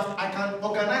 that I can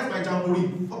organize my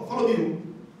jamboree, follow me,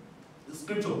 the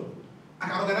scripture. I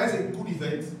can organize a good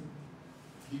event.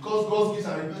 Because God's gifts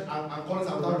and callings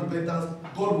are without repentance,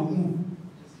 God will move.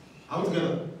 Are we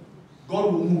together? God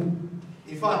will move.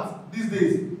 In fact, these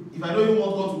days, if I don't even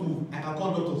want God to move, I can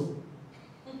call doctors.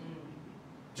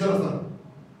 Do you understand?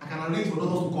 I can arrange for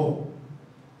doctors to come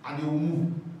and they will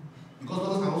move. Because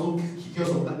doctors can also cure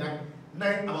some that.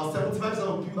 About 75%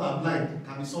 of people that are blind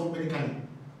can be solved medically.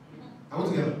 Are we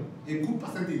together? A good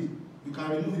percentage. You can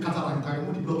remove the cataract, you can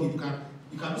remove the blockage,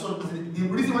 you can do some percentage. The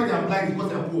reason why they are blind is because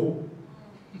they are poor.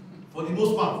 For the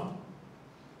most part.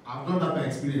 I've done that by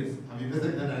experience. I've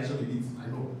invested in that direction a bit, I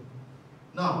know.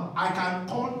 Now, I can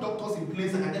call doctors in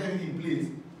place, I can get everything in place,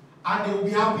 and they will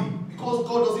be happy because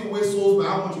God doesn't weigh souls by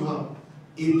how much you have.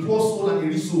 A poor soul and a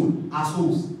rich soul are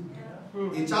souls.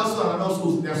 A child soul and another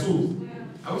soul, they are souls.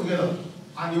 Are we together?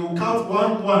 And they will count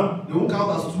one. They won't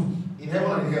count as two in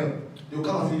heaven and in hell. They will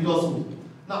count as individual souls.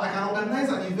 Now, I can organize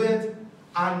an event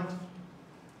and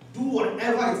do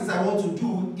whatever it is I want to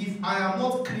do if I am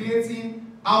not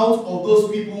creating out of those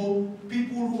people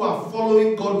who are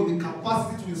following God with the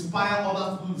capacity to inspire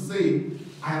others to do the same.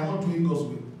 I am not doing God's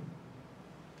will.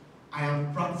 I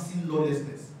am practicing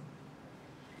lawlessness.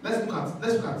 Let's look at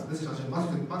this translation.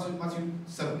 Matthew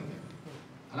 7 again.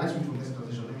 I like to read from this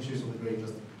translation. Let me show you something very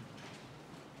interesting.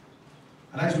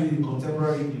 I like to read in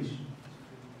contemporary English.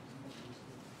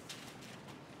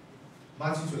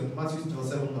 Matthew chapter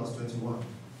 7, verse 21.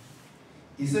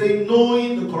 He said,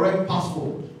 knowing the correct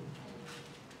password.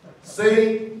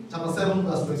 Saying, chapter 7,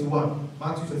 verse 21.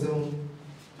 Matthew 27,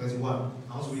 21.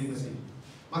 I also read the message.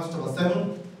 Matthew chapter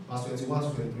 7, verse 21 to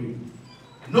 23.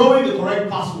 Knowing the correct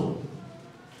password.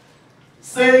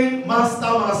 Saying, Master,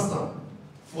 Master.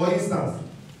 For instance,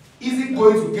 is it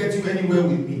going to get you anywhere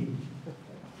with me?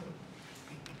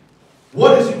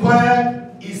 What is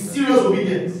required is serious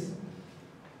obedience.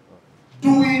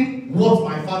 Doing what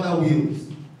my Father wills.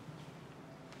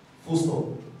 Full stop.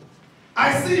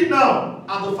 I see it now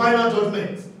at the final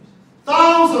judgment.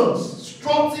 Thousands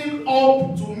strutting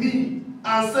up to me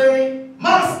and saying,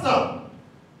 Master,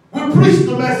 we preached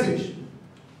the message.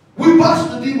 We bashed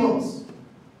the demons.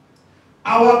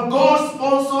 Our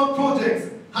God-sponsored projects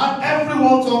had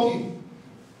everyone talking.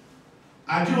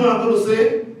 And you know what I'm going to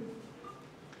say?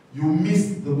 You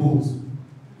missed the boat.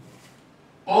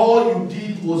 All you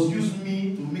did was use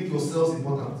me to make yourselves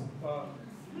important.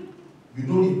 You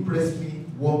don't impress me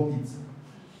one bit.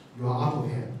 You are out of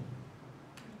here.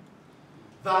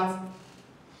 That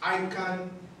I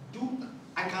can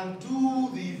do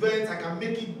the event, I can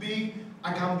make it big,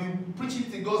 I can be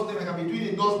preaching in God's name, I can be doing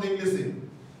in God's name. Listen,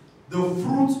 the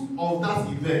fruit of that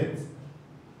event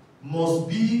must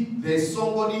be there's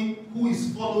somebody who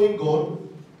is following God,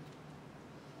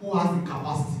 who has the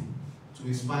capacity to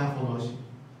inspire followership.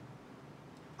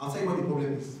 I'll tell you what the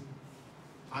problem is.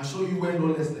 I'll show you where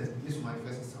lawlessness needs to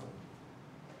manifest itself.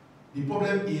 The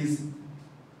problem is,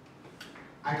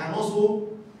 I can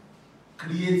also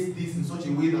create this in such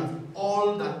a way that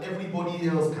all that everybody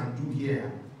else can do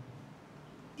here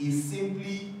is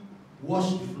simply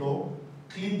wash the floor,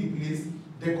 clean the place,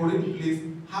 decorate the place,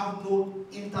 have no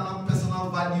internal personal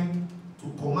value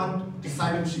to command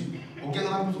discipleship or get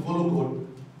other people to follow God.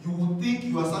 You would think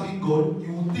you are serving God,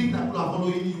 you would think that people are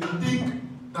following you, you would think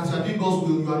that you are doing God's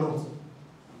will, you are not.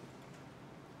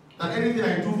 That anything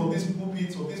I do from this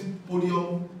pulpit, from this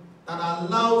podium, that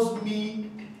allows me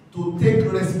to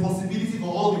take responsibility for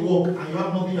all the work and you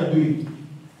have nothing you are doing,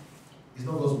 is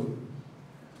not God's will.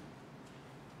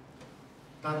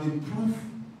 That the proof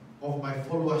of my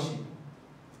followership,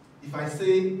 if I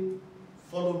say,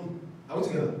 follow me, are we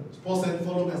together? Paul said,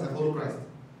 follow me as I follow Christ.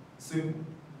 Simple.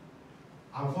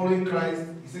 I'm following Christ.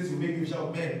 He says, you make me shout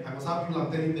of men. I must have people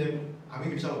I'm telling them, I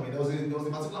make me shout of men. There was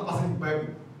a particular passage in the Bible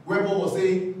where Paul was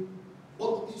saying,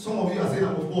 what some of you are saying,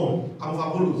 I'm of Paul, I'm of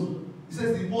Apollos. He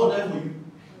says, did Paul die for you?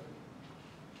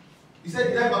 He said,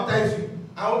 did I baptize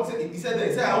you? He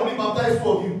said, I only baptized 2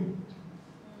 of you.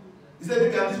 He said,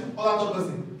 maybe I'm this other third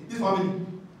person, in this family.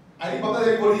 I didn't baptize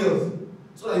anybody else.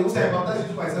 So that you will say, I baptized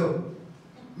you to myself.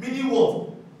 Meaning what?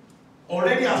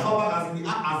 Already as far back as in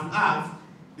Acts,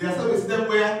 there are some system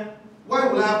where, why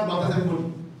will I have to baptize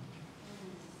everybody?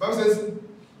 Bible says,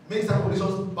 make some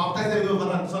conditions, baptize them in the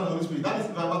Father and the Son and the Holy Spirit. That means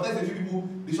if I baptize a few people,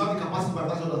 they should have the capacity to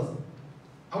baptize others.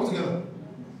 Are we together?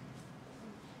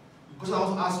 Because I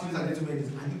want to ask you, ladies and gentlemen, is,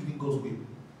 are you doing God's will?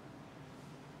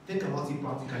 Think about it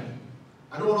practically.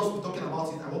 I don't want us to be talking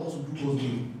about it, I want us to do God's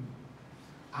will.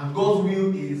 And God's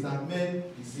will is that men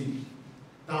be saved.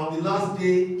 Now, on the last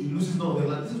day, he loses none of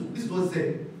them. Like, this is what he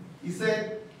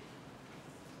said.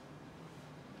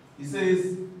 He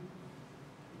says,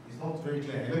 it's not very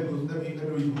clear. Let me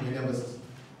read the other verses.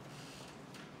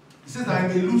 He says that I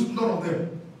may lose none of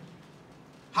them.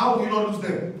 How will you not lose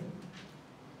them?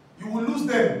 You will lose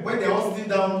them when they are all sitting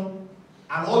down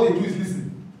and all they do is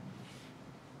listen.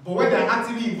 But when they are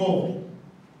actively involved,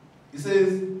 he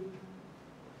says,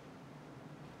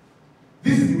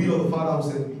 this is the will of the Father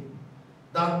who sent me.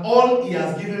 That all he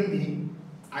has given me,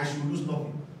 I should lose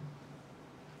nothing.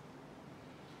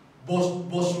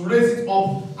 But should raise it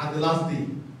up at the last day.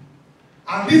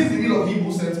 And this is the will of him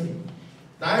who sent me.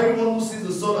 That everyone who sees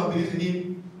the Son and believes in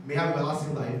him may have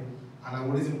everlasting life, and I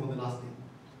will raise him on the last day.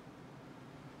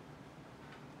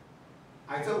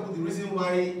 I tell you the reason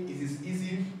why it is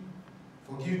easy,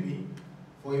 forgive me,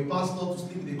 for a pastor to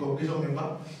sleep with a congregation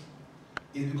member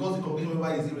is because the congregation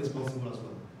member is irresponsible as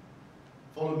well.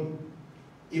 Follow me.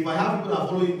 If I have people that are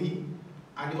following me,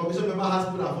 and the congregation member has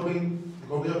people that are following the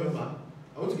congregation member,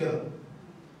 are we together?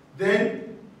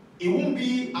 Then it won't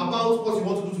be about what you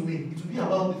want to do to me. It will be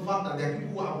about the fact that there are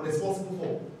people who I'm responsible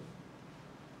for.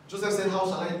 Joseph said, how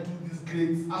shall I do this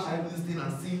great, how shall I do this thing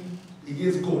and sin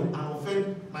against God and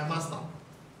offend my master?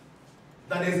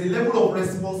 That there's a level of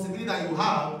responsibility that you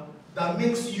have that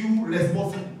makes you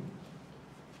responsible.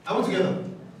 Are we together?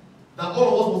 That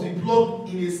all of us must be plugged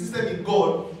in a system in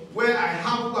God where I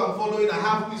have who I'm following, I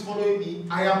have who is following me,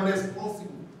 I am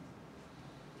responsible.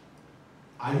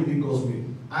 Are you doing God's will?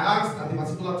 I asked at a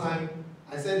particular time,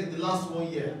 I said in the last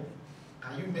 1 year,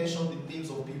 Can you mention the names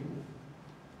of people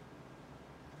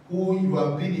who you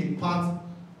have been a part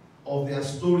of their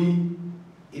story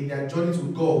in their journey to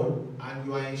God, and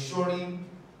you are ensuring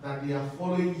that they are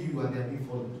following you and they are being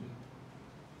followed?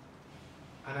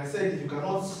 And I said, if you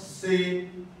cannot say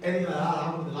anything like that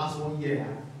happened in the last 1 year,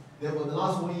 then for the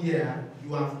last 1 year,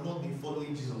 you have not been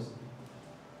following Jesus.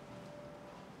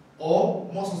 Or,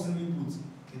 more succinctly put,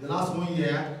 in the last 1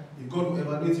 year, if God will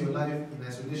evaluate your life in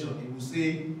isolation, He will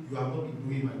say, you have not been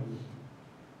doing my will.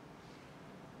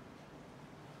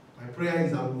 My prayer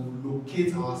is that we will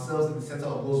locate ourselves in the center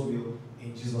of God's will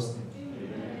in Jesus' name.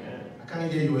 Amen. I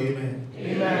can't hear you, amen.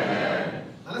 Amen.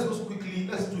 Now let's go quickly,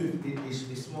 let's do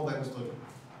a small Bible study.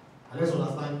 And let's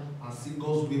understand and see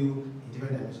God's will in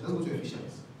different dimensions. Let's go to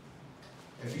Ephesians.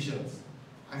 Ephesians.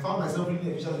 I found myself reading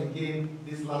Ephesians again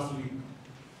this last week.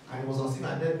 And it was as if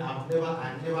I've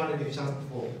never read Ephesians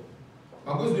before.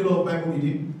 I'm going to do a lot of Bible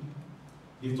reading.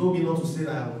 They told me not to say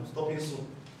that I'm stopping soon.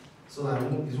 So that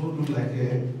it won't look like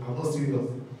I'm not serious.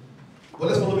 But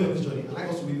let's follow me on this journey. I'd like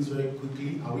us to read this very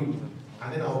quickly. I'll read it.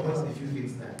 And then I'll point out a few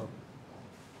things there.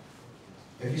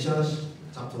 Ephesians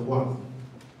chapter 1.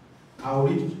 I'll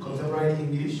read contemporary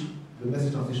English, the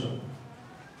Message translation.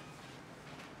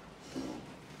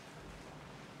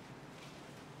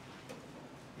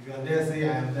 If you are there, say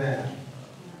I am there.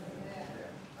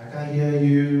 I can't hear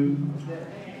you.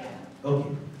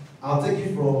 Okay. I'll take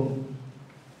it from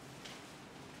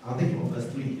verse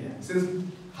 3 here. It says,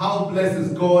 how blessed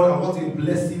is God and what a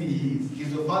blessing He is. He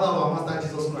is the Father of our Master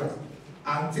Jesus Christ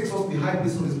and takes us to the high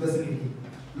place of His blessing in Him.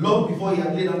 Long before He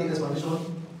had laid down the explanation,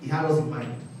 He had us in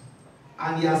mind.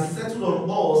 And He has settled on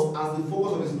us as the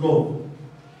focus of His love,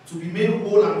 to be made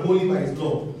whole and holy by His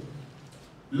love.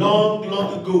 Long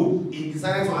ago, He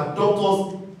decided to adopt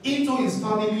us into His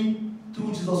family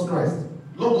through Jesus Christ.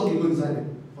 Long ago, He decided,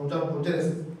 from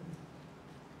Genesis.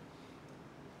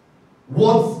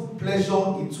 What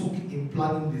pleasure He took in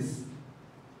planning this.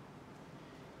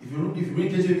 If you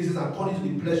read KJV, it says, according to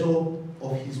the pleasure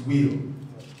of His will,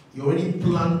 He already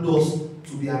planned us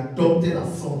to be adopted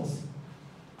as sons.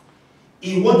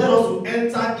 He wanted us to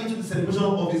enter into the celebration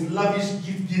of His lavish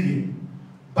gift giving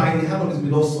by the hand of His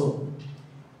beloved Son.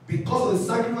 Because of the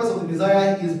sacrifice of the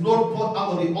Messiah, His blood poured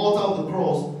out of the altar of the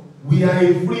cross, we are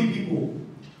a free people,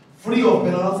 free of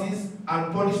penalties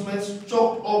and punishments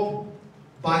chalked up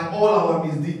by all our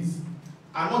misdeeds.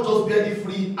 And not just barely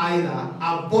free either,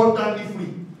 abundantly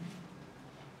free.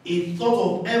 He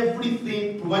thought of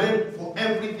everything, provided for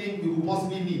everything we could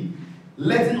possibly need,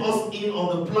 letting us in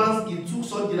on the plans He took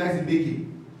such delight in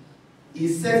making. He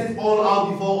set it all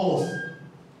out before us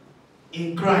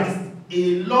in Christ,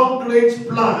 a long-range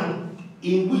plan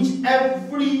in which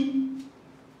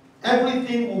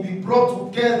everything will be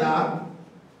brought together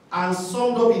and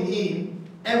summed up in Him,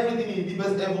 everything in the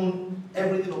deepest heaven,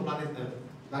 everything on planet Earth.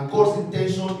 That God's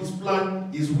intention, His plan,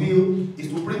 His will is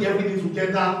to bring everything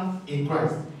together in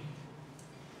Christ.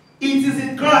 It is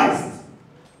in Christ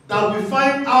that we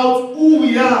find out who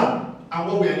we are and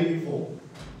what we are living for.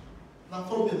 Now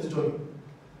follow me on this journey.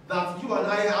 That you and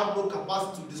I have no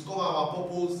capacity to discover our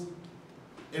purpose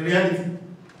in reality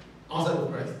outside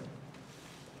of Christ.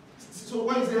 So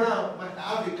when you say, I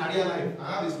have a career life,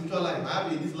 I have a spiritual life, I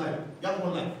have a this life, you have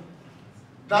one life.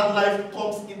 That life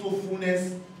comes into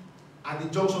fullness at the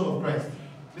junction of Christ.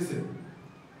 Listen.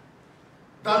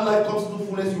 That life comes into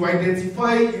fullness, you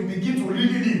identify, you begin to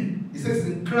really live. It says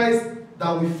in Christ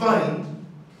that we find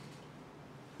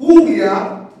who we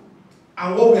are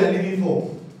and what we are living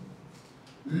for.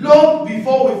 Long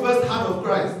before we first heard of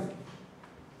Christ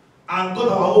and got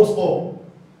our hopes up,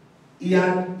 He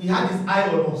had His eye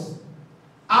on us,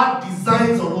 had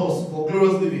designs on us for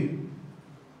glorious living.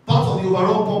 Part of the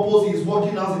overall purpose He is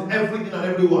working out in everything and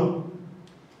everyone.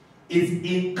 It's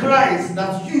in Christ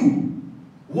that you,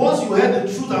 once you heard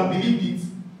the truth and believed it,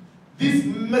 this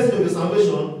message of your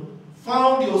salvation,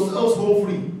 found yourselves home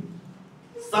free,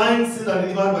 signed, sealed, and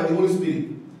delivered by the Holy Spirit.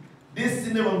 This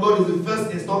kingdom of God is the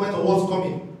first installment of what's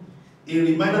coming. A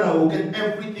reminder that we'll get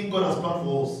everything God has planned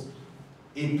for us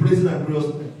in praising and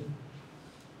glorious name.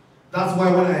 That's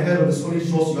why when I heard of the solid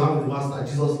trust you have in the Master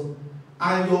Jesus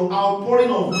and your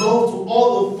outpouring of love to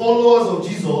all the followers of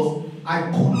Jesus,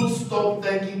 I couldn't stop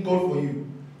thanking God for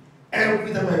you.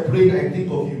 Every time I pray, I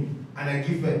think of you and I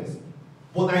give thanks.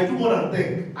 But I do more than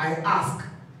thank. I ask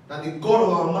that the God of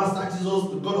our Master Jesus,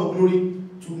 the God of glory,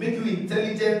 to make you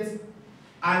intelligent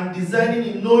and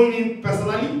discerning in knowing Him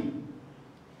personally,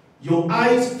 your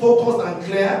eyes focused and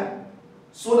clear,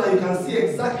 so that you can see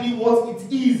exactly what it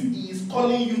is He is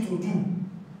calling you to do.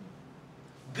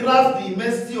 Grasp the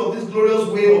immensity of this glorious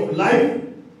way of life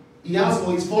He has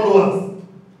for His followers.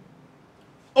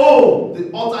 Oh,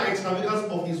 God, the utter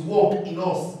extravagance of his work in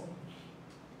us,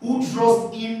 who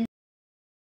trust him,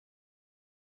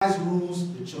 Christ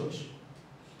rules the church.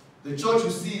 The church, you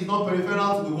see, is not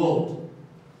peripheral to the world.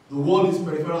 The world is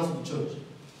peripheral to the church.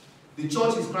 The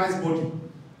church is Christ's body,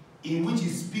 in which he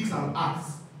speaks and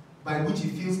acts, by which he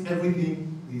feels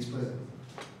everything in his presence.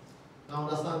 Now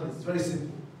understand this, it's very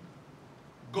simple.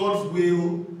 God's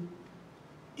will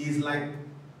is like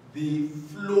the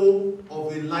flow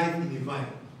of a life in a vine.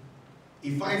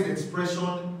 It finds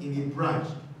expression in a branch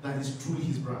that is truly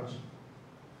his branch.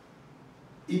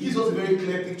 It gives us a very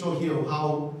clear picture here of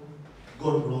how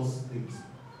God runs things.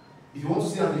 If you want to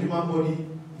see as a human body, if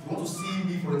you want to see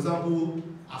me, for example,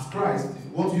 as Christ, if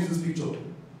you want to use this picture,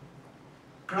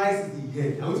 Christ is the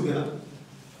head. Are we together?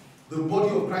 The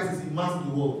body of Christ is immersed in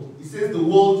the world. He says the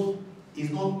world is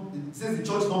not, it says the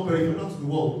church is not peripheral to the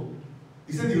world.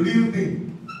 He said the real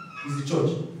thing is the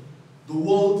church. The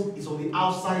world is on the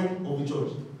outside of the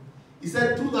church. He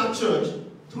said through that church,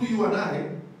 through you and I,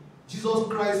 Jesus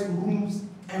Christ rules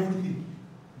everything.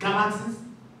 Galaxies,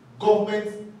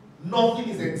 governments, nothing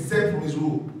is exempt from his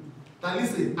rule. Now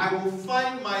listen, I will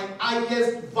find my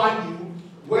highest value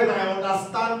when I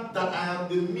understand that I am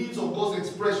the means of God's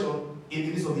expression in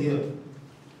the midst of the earth.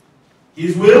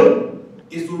 His will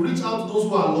is to reach out to those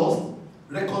who are lost,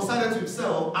 reconcile them to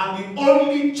himself, and the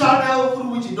only channel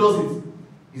through which he does it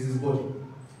is his body.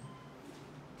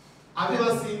 Have you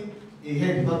ever seen a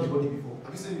head without the body before?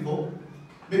 Have you seen it before?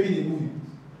 Maybe in a movie.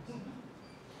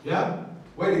 Yeah?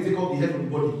 When they take off the head from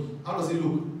the body, how does it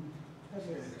look?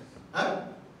 Huh?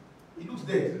 It looks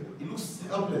dead. It looks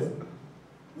helpless.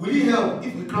 Will it help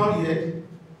if we crown the head?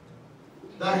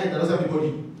 That head that doesn't have a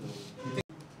body.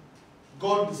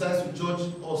 God decides to judge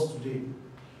us today.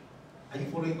 Are you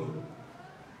following God?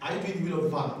 Are you doing the will of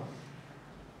the Father?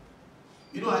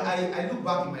 You know, I look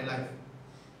back in my life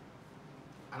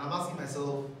and I'm asking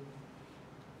myself,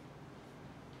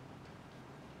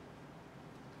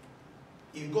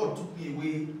 if God took me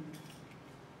away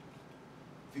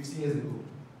 15 years ago,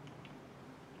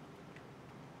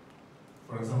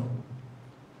 for example,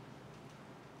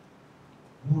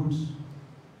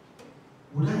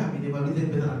 would I have been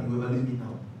evaluated better than you evaluate me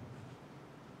now?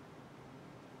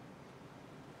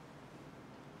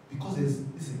 Because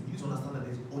listen, you need to understand that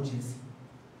there's urgency.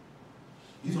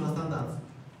 You need to understand that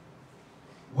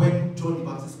when John the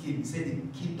Baptist came, he said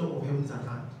the kingdom of heaven is at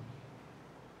hand.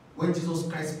 When Jesus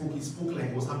Christ spoke, he spoke like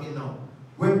it was happening now.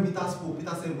 When Peter spoke,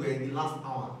 Peter said we're in the last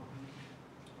hour.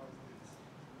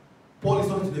 Paul is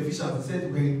talking to the Ephesians, he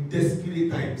said we're in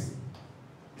desperate times.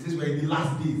 He says we're in the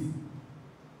last days.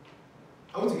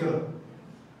 Are we together?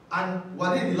 And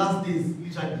were they in the last days,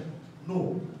 literally?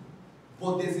 No.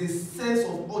 But there's a sense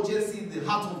of urgency in the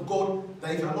heart of God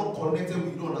that if you are not connected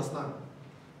with, you don't understand.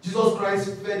 Jesus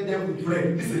Christ fed them with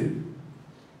bread. Listen.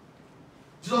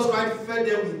 Jesus Christ fed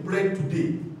them with bread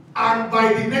today. And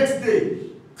by the next day,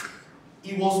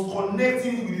 he was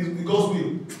connecting with God's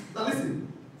will. Now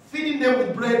listen, feeding them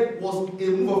with bread was a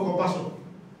move of compassion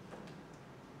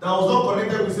that was not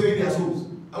connected with saving their souls.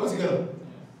 Are we together?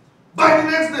 By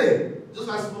the next day, just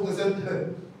like I spoke and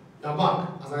said, you're back,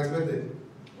 as I expected.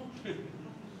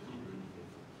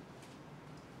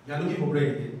 You are looking for bread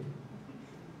again.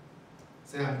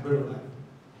 Say, I am the bread of life.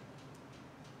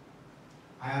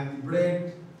 I am the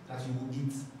bread that you will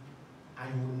eat, and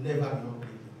you will never be hungry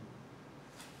again.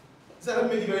 So let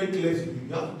me make it very clear to you.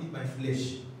 You have to eat my flesh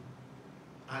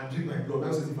and drink my blood.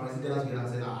 Bible says the Pharisees gathered together and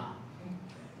said,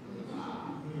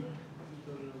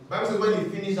 Bible says when he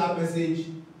finished that message,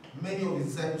 many of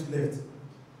his disciples left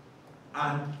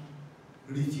and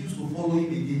refused to follow him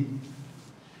again.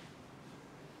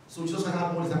 So Jesus Christ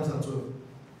had more disciples than 12.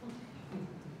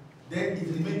 Then it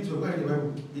remained 12. Where in the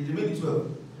Bible? It remained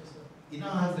 12. He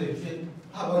now has them. He said,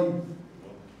 how about you?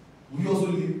 Will you also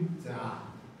leave? He said,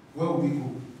 where will we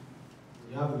go?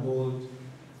 We have the world,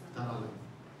 eternal life.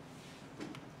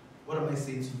 What am I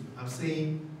saying to you? I'm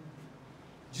saying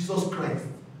Jesus Christ,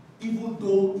 even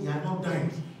though he had not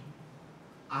died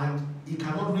and he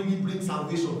cannot really bring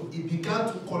salvation, he began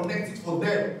to connect it for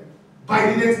them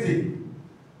by the next day.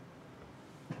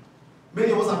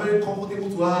 Many of us are very comfortable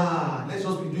to, let's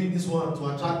just be doing this one to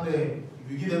attract them.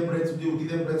 If you give them bread today, we'll give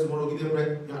them bread tomorrow, give them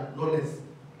bread, yeah, no less.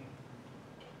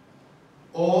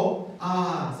 Or,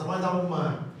 Samaritan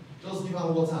woman, just give her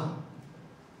water.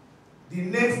 The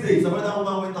next day, Samaritan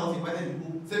woman went out, invited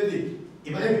people, same day,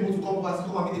 invited people to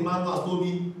come and meet a man who has told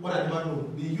me what I never know.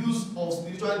 The use of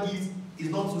spiritual gifts is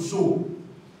not to show.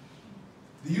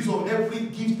 The use of every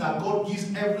gift that God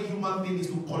gives every human being is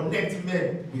to connect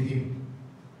men with him.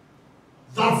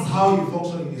 That's how you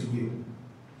function in his will.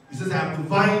 He says, I am the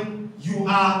vine, you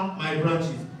are my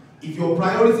branches. If your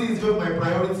priority is different from my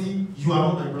priority, you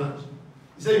are not my branch.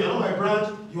 He said, you are not my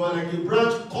branch, you are like a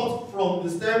branch cut from the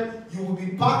stem, you will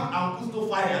be packed and put to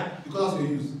fire because that's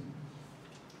your use.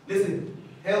 Listen,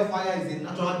 hellfire is a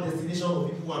natural destination of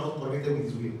people who are not connected with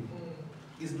his will.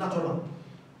 It's natural.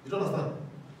 You don't understand?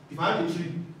 If I have a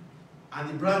tree and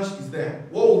the branch is there,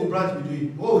 what will the branch be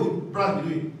doing? What will the branch be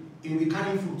doing? It will be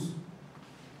carrying fruit.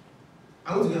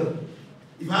 Are we together?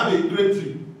 If I have a grape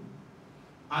tree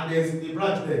and there's a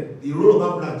branch there, the role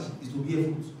of that branch is to bear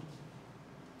fruit.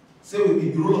 Say with me,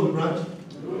 the role of the branch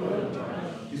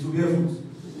is to bear fruit.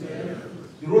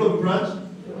 The role of the branch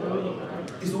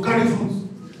is to carry fruit.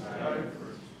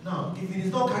 Now, if it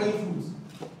is not carrying fruit,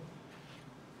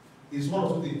 it's one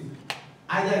of two things.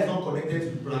 Either it's not connected to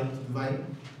the branch, to the vine,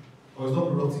 or it's not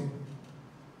productive.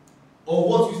 Or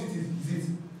what use it is it?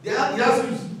 It has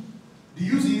use. The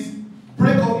use is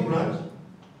break off the branch,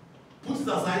 put it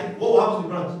aside. What will happen to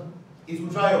the branch? It will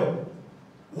dry up.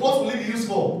 What will it be used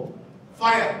for?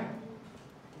 Fire.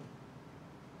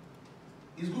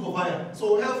 It's good for fire.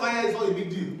 So hellfire is not a big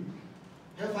deal.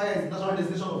 Hellfire is a natural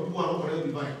destination of people who are not connected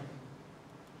with the vine.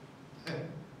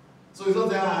 So it's not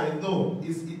that, no,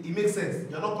 it makes sense.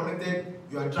 You are not connected,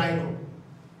 you are drying up.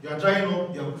 You are drying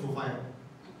up, you are good for fire.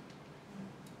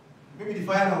 Maybe the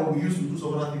fire that will be used to do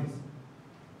some other things.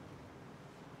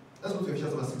 Let's go to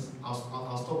Ephesians verse 6.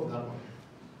 I'll stop with that one.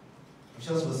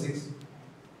 Ephesians verse 6.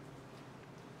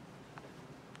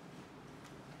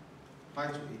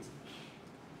 5 to 8.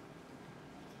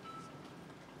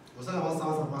 We're talking about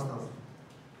servants and masters.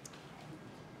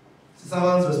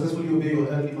 Servants, respectfully obey your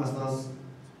earthly masters,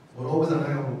 but always and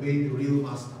I obey the real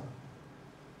master.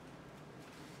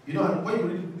 You know, and when you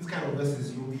read these kind of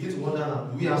verses, you begin to wonder,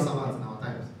 do we have servants in our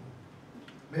times?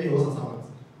 Many of us are servants.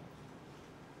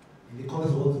 In the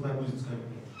context of what this Bible is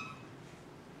describing,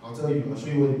 I'll tell you, I'll show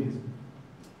you what it means.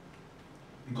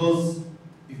 Because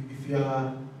if you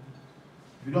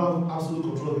don't have absolute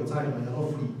control of your time and you're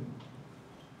not free,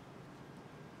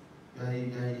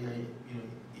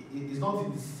 it's not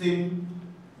in the same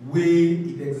way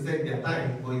it existed in their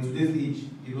time, but in today's age,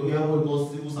 we have what we call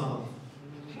civil servants.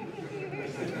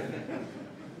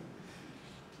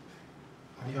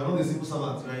 And if you're not a civil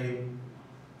servant, you're a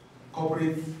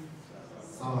corporate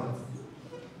servant.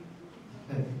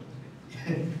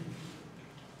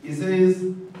 It says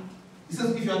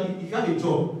if you have a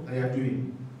job that you are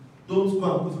doing, don't go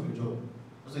and quit from your job.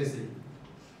 That's what it says.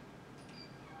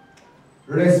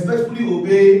 Respectfully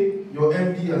obey your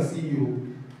MD and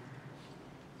CEO,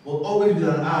 but always with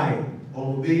an eye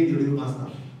on obeying the real master,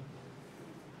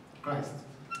 Christ.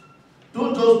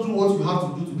 Don't just do what you have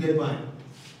to do to get by,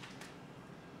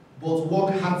 but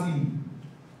work heartily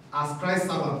as Christ's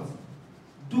servant,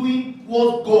 doing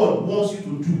what God wants you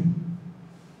to do.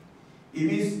 It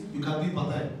means you can be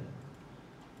part-time.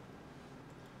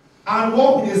 And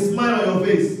walk with a smile on your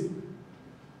face,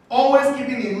 always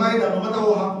keeping in mind that no matter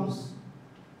what happens,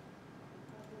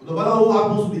 no matter what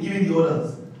happens to be giving the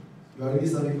orders, you are really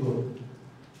serving God.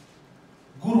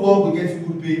 Good work will get you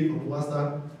good pay from the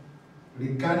master,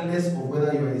 regardless of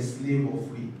whether you are a slave or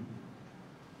free.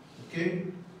 Okay?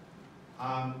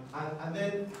 And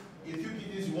then a few key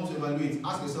things you want to evaluate.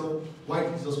 Ask yourself, why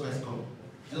did Jesus Christ come?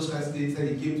 Jesus Christ said he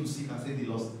came to seek and save the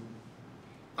lost.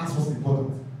 That's what's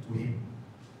important to him.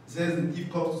 He says the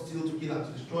thief comes to steal, to kill, and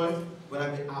to destroy. But I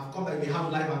have come that they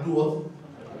have life and do what?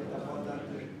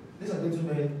 Ladies and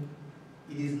gentlemen,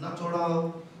 it is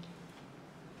natural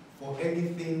for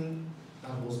anything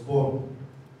that was born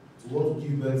to want to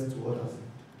give birth to others.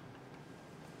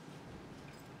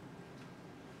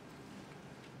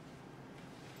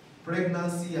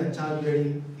 Pregnancy and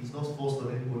childbearing is not forced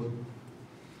on anybody.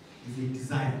 It's a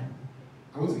desire.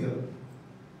 Are we together?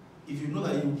 If you know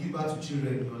that you will give birth to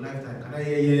children in your lifetime, can I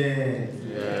hear yes?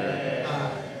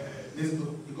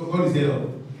 God is here.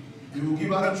 You will give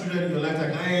birth to children in your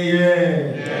lifetime, can I hear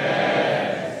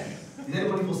yes? Is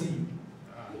anybody foresee you?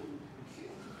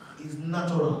 It's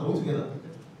natural. Are we together?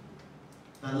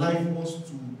 That life wants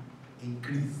to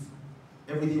increase.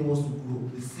 Everything wants to grow.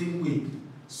 The same way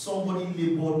somebody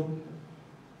labored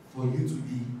for you to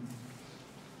be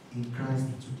in Christ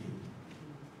today.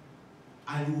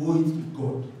 And you owe it to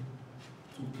God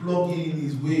to plug in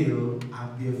his will and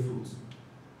bear fruit.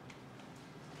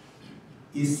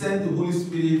 He sent the Holy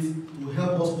Spirit to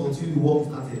help us continue the work he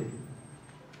started.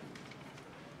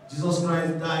 Jesus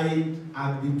Christ died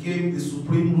and became the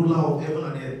supreme ruler of heaven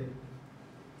and earth.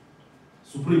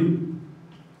 Supreme.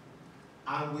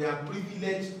 And we are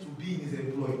privileged to be in his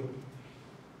employ.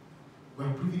 We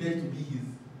are privileged to be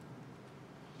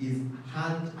his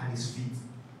hand and his feet.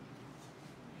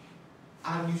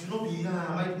 And you should not be,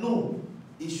 no.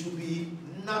 It should be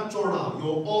natural,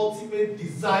 your ultimate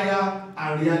desire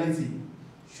and reality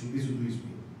should be to do His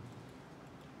will.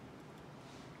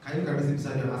 Can you look at the person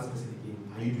beside you and ask the person again,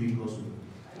 are you doing God's will?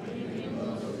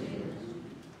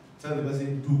 Tell the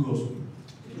person, do God's will.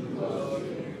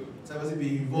 Tell the person,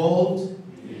 be involved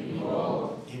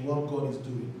in what God is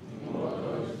doing.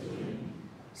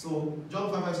 So,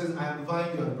 John 5:5 says, I am the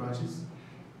vine, you are the branches.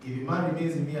 If a man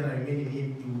remains in me and I remain in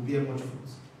him, he will bear much fruit.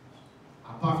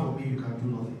 Apart from me, you can do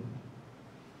nothing.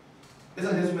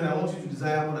 Ladies and gentlemen, I want you to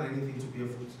desire more than anything to bear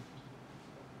fruit.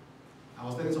 I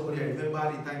was telling somebody, I remember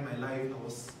the time in my life, I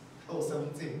was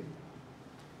 17.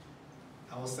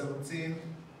 I was 17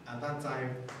 at that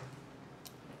time.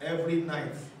 Every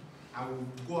night, I would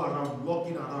go around,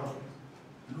 walking around,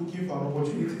 looking for an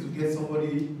opportunity to get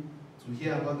somebody to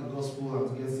hear about the gospel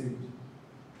and to get saved.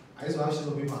 I used to have sheets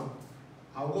of paper.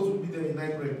 I would go to meet them in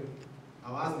night prayer.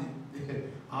 I'll ask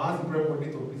the prayer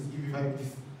coordinator, please give me 5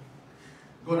 minutes.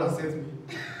 God has sent me.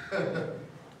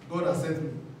 God has sent me.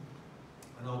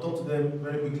 And I'll talk to them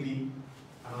very quickly.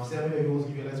 And I'll say, how many of you want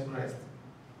to give your life to Christ?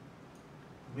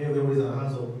 Many of them raise their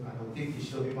hands up. And I'll take the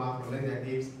sheet of paper, collect their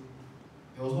names.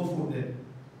 There was no phone then.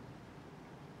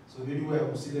 So the only way I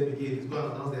could see them again is go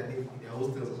and announce their name in their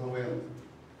hostels or somewhere else.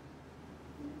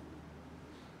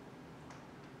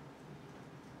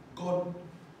 God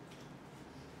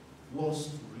wants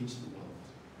to reach the world.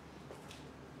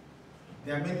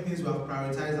 There are many things we have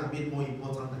prioritized and made more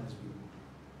important than His will.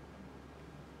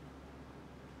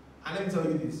 And let me tell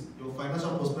you this, your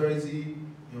financial prosperity,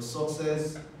 your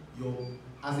success,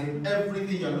 as in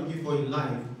everything you are looking for in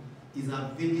life is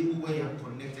available when you are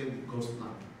connected with God's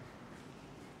plan.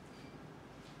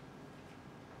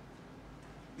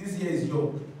 This year is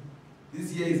young.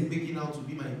 This year is making out to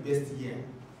be my best year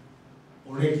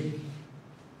already.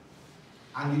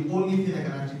 And the only thing I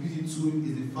can attribute it to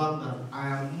is the fact that I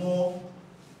am more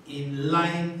in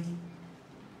line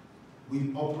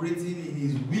with operating in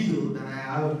His will than I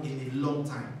have in a long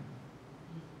time.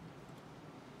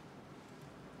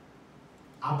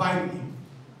 Abide in Him.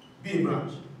 Be a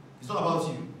branch. It's not about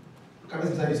you. Look at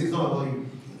this beside you. Say it's not about you.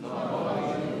 It's not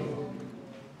about you.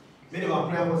 Many of our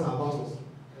prayer points are about us.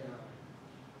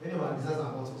 Many of our desires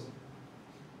are about us.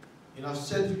 And I've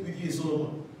shared with you in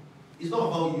Solomon. It's not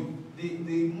about you.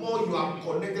 The more you are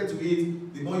connected to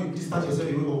it, the more you distance yourself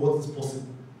away from what is possible.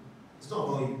 It's not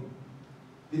about you.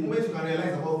 The moment you can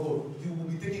realize about God, you will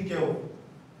be taken care of.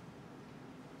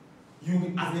 You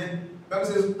will, as the Bible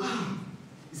says,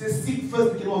 it says, seek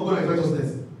first the kingdom of God and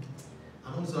righteousness.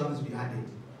 And all these other things will be added.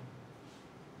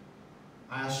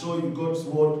 I assure you, God's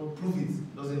word, prove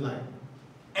it, doesn't lie.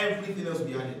 Everything else will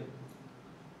be added.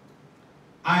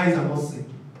 Eyes are not seen.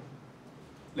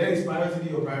 Let His priority be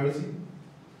your priority.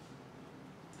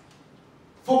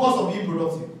 Focus on being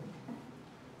productive.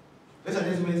 Let's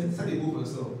just set a goal for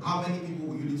yourself. How many people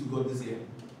will you lead to God this year?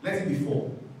 Let it be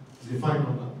 4. It's a fine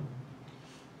number.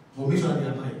 But make sure that they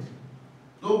are 9.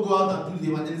 Don't go out and do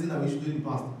the evangelism that we should do in the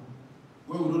past.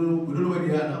 Where we don't know where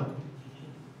they are now.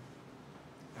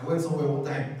 I went somewhere one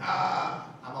time.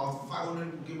 About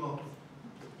 500 people came out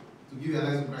to give their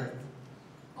lives to Christ.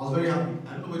 I was very happy.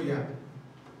 I don't know where they are.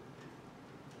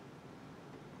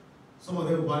 Some of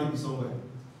them will probably be somewhere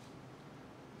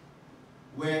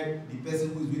where the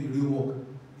person who is doing the real work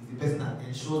is the person that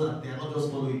ensures that they are not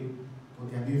just following, but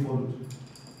they are being followed.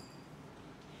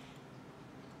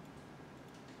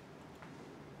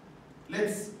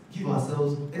 Let's give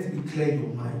ourselves, let's be clear in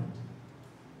your mind.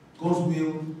 God's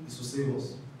will is to save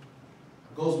us.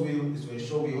 God's will is to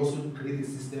ensure we also create a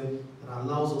system that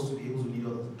allows us to be able to lead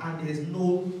others. And there is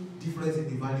no difference in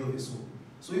the value of a soul.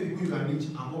 So if people you can reach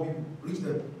and more people, reach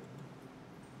them.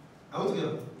 Are we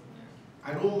together?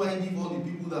 I don't mind if all the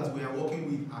people that we are working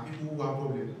with are people who have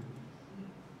problems.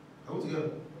 Are we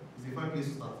together? It's a fine place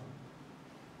to start.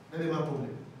 Let them have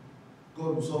problems.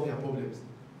 God will solve their problems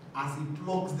as He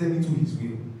plugs them into His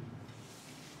will.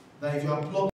 That if you are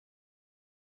plugged,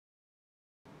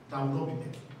 that will not be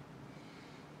met.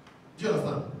 Do you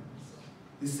understand?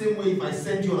 The same way if I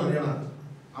send you on an errand,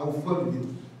 I will fuel the bill.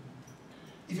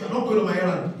 If you are not going on my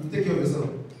errand, you take care of yourself.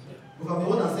 But if I'm the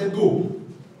one that said go,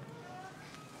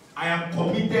 I am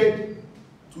committed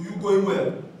to you going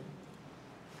well.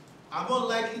 I'm not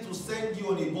likely to send you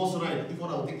on a bus ride if what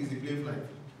I will take is a plane flight.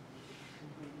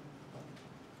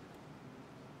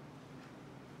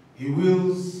 He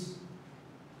wills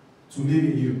to live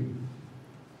in you.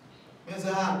 Men say,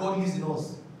 God lives in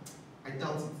us. I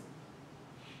doubt it.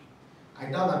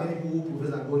 I doubt that many people who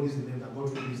profess that God lives in them, that God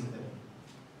truly lives in them.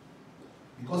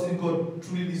 Because if God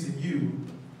truly lives in you,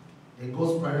 then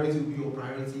God's priority will be your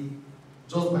priority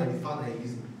just by the fact that He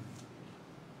lives in you.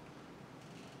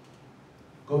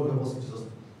 God will help us in Jesus'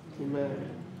 name. Amen.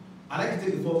 I'd like to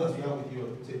take the form that we have with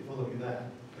you, take in front of you there.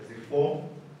 There's a form.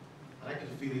 I'd like you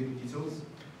to fill in the details.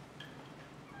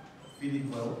 Fill it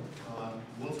well.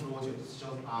 You want to know what your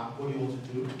decisions are, what do you want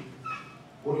to do,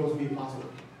 what do you want to be a part of.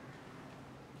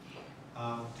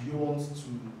 Do you want to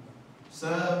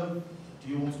serve? Do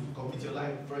you want to commit your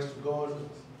life first to God?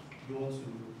 Do you want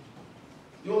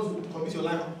to commit your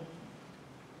life,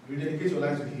 rededicate your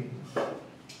life to Him?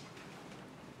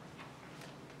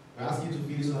 I ask you to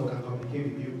fill it so that we can communicate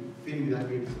with you. Fill it with that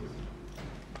great details.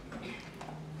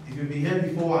 If you've been here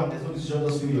before and there's no decision,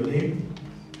 just fill your name.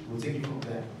 We'll take it from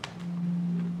there.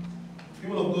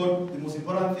 People of God, the most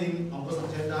important thing on God's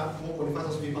agenda, what qualifies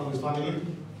us to be a part of His family,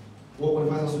 what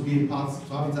qualifies us to be a part,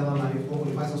 to have eternal life, what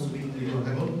qualifies us to be in the kingdom of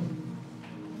heaven,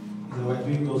 is that we're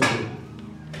doing God's will.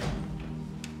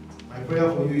 My prayer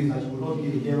for you is that you will not be a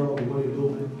hearer of the word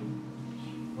alone,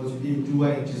 but you be a doer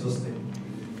in Jesus' name.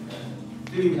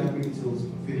 Fill it with that great details,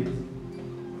 fill it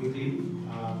quickly,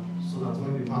 so that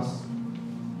when we pass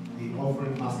the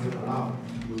offering basket around,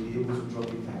 you'll be able to drop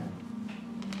it there.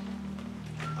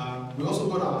 We also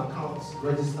got our accounts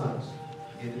registered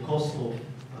in the course of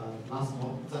last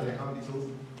month. These are the account details.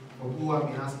 For who have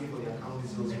been asking for the account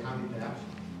details, you have it there.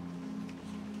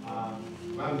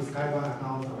 We have a Skybank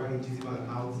account, and we have a GTBank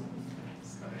account.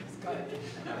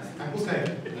 Who's Skype?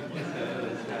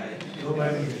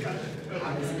 Nobody.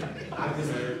 I'm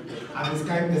the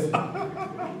Skype person.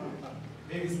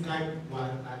 Maybe Skype,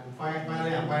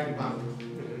 finally I find the bank.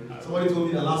 Somebody told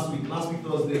me that last week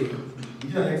Thursday, we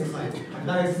did an exercise. And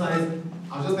that exercise,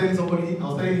 I was just telling somebody, I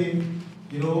was telling him,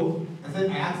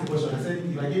 I asked the question, I said,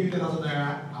 if I gave you 10,000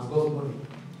 naira as God's money,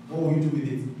 what will you do with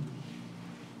it?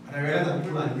 And I realized that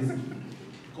people are lazy.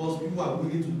 Because people are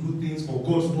willing to do things for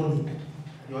God's money.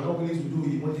 They are not willing to do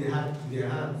it what they had in their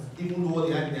hands, even though what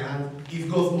they had in their hands is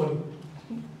God's money.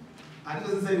 And he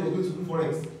doesn't say he was going to do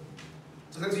forex.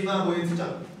 So that's you now going to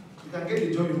teacher. You can get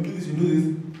the job, you do this, you do this.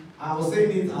 I was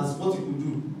saying it as what you could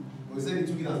do. But he said he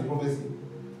took it as a prophecy.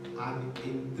 And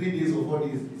in 3 days or 4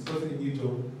 days, he's gotten a new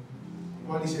job. He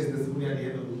probably shares testimony at the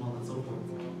end of the month at some point.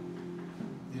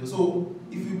 So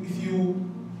if you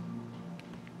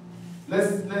let's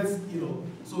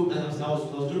so I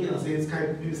was joking and saying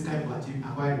Skype, maybe Skype will achieve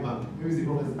acquire the bank. Maybe it's the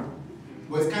prophecy.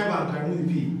 But Skype bank can remove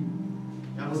the P.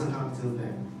 You have those account details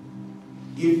there.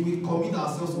 If we commit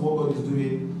ourselves to what God is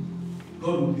doing,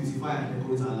 God will beautify and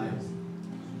decorate our lives.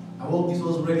 And what gives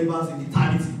us relevance in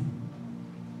eternity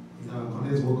is that we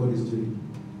connect what God is doing.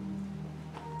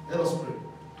 Let us pray.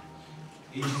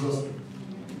 In Jesus' name.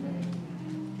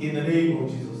 In the name of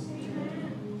Jesus.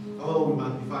 God, we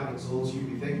magnify and exalt you.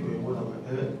 We thank you for your word that we have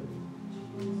heard.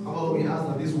 God, we ask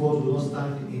that this word will not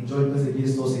stand in judgment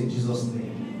against us in Jesus'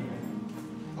 name.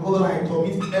 God, I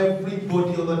commit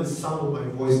everybody under the sound of my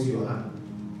voice to your hand.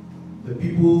 The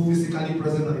people physically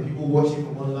present and the people watching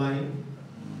from online.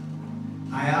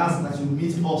 I ask that you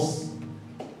meet us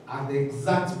at the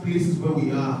exact places where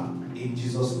we are in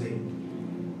Jesus'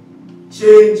 name.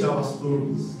 Change our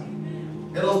stories.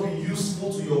 Let us be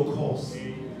useful to your cause.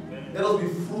 Let us be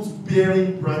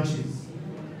fruit-bearing branches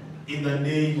in the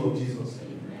name of Jesus.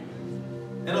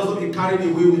 Let us not be carried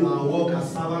away with our work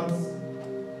as servants.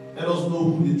 Let us know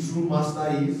who the true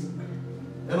master is.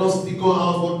 Let us figure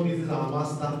out what pleases our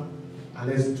master and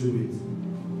let's do it.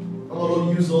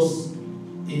 Lord, use us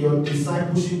in your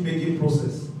discipleship making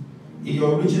process, in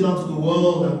your reaching out to the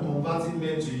world and converting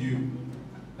men to you.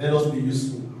 Let us be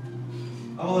useful.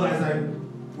 Lord, as I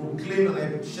proclaim and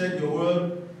I shared your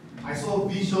word, I saw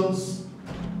visions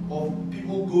of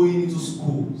people going into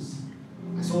schools.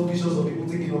 I saw visions of people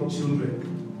taking up children.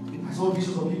 I saw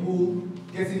visions of people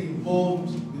getting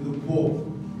involved with the poor.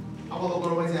 Our Lord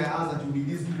God Almighty, I ask that you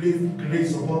release great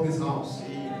grace upon this house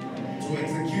to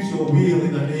execute your will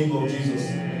in the name of Jesus.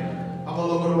 Our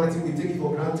Lord God Almighty, we take it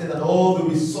for granted that all the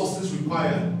resources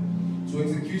required to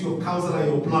execute your counsel and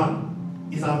your plan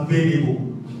is available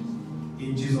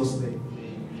in Jesus' name.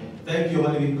 Thank you,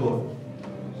 Holy God.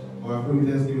 For our prayer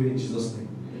thanksgiving in Jesus' name.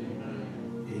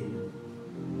 Amen.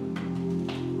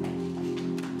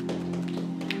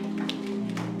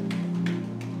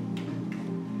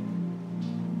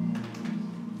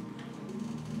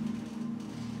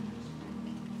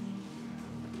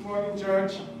 Good morning,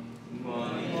 church. Good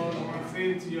morning. I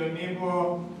say to your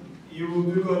neighbor, you will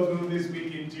do God's will this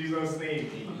week in Jesus' name.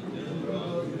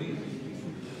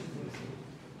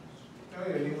 Tell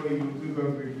your neighbor you will do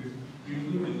God's will this week.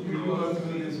 You will do God's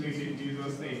will this week in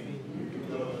Jesus' name.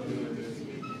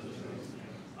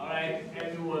 Alright,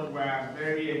 everyone, we're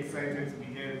very excited to be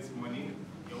here this morning.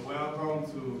 You're welcome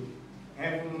to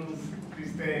Heaven's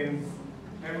Citizens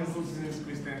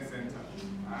Christian Center.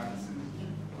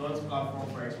 God's platform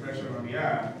for expression on the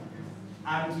earth.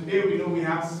 And today we know we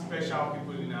have special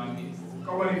people in our midst.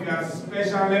 Come on, if you are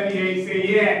special, let me hear you say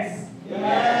yes.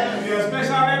 Yes. If you are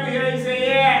special, let me hear you say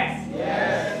yes.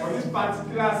 Yes. But this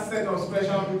particular set of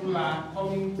special people are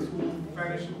coming to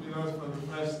fellowship with us for the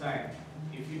first time.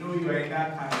 If you know you are in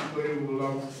that category, we would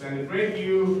love to celebrate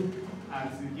you and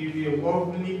to give you a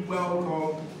warmly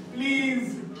welcome.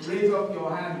 Please raise up your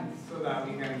hands so that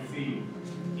we can see you.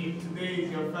 If today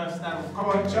is your first time, come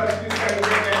on, church, please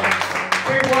celebrate them.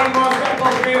 Take one more step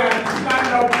of faith and stand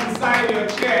up inside your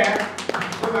chair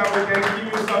so that we can give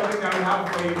you something that we have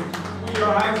for you. Put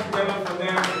your hands together for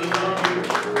them. We love you.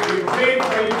 We pray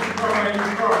for you to come and you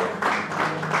come.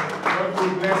 God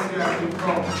will bless you as you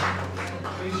come.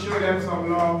 Please show them some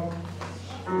love.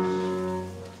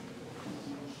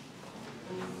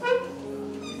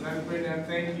 Celebrate them.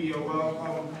 Thank you. You're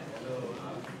welcome.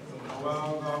 You're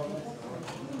welcome.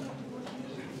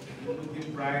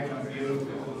 Looking bright and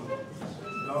beautiful.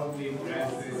 Lovely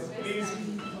dresses. Please,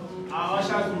 our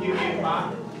ushers will give you a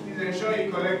bag. Please ensure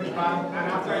you collect the bag. And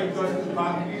after you touch the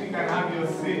bag, please you can have your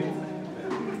seat.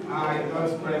 In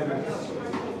God's presence.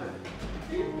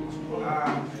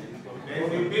 There's a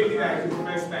baby that is the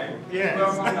first time. Yes.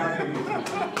 Welcome that baby.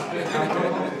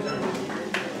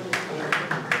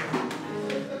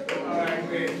 Alright,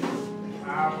 great.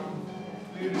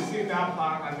 Please receive that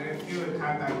bag and then fill the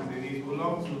card that is in it. We'd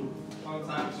love to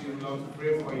contact you, we'd love to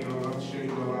pray for you, we'd love to show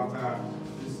you all after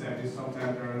this service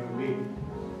sometime during the week.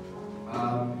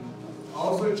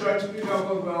 Also, church, please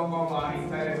welcome our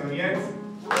internet audience.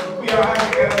 Put your hands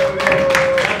together for them.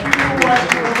 People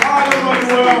watching from all over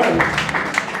the world.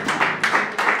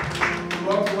 We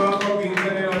want to welcome the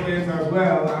internet audience as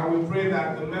well, and we pray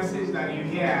that the message that you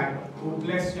hear will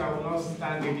bless you and will not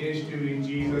stand against you in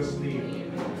Jesus'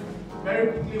 name.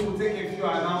 Very quickly, we'll take a few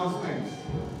announcements.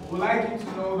 We'd like you to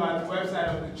know that the website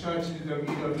of the church is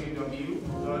www.hccc.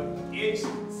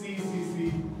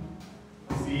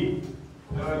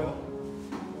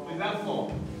 Is that for?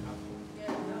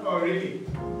 Oh, really?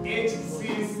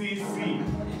 hccc.org.ng.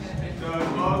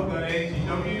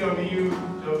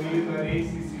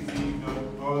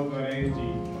 www.hccc.org.ng.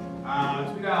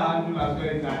 Twitter handle as well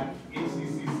is at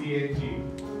hccng.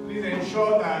 Please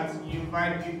ensure that you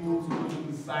invite people to go to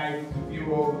the site to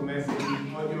view all the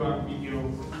messages, audio and video,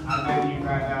 and then you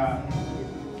can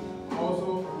also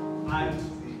add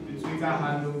the Twitter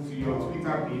handle to your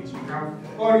Twitter page. You can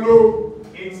follow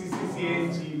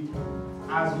HCCCNG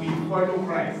as we follow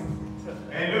Christ.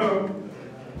 Hello?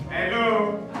 Hello?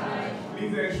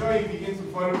 Please ensure you begin to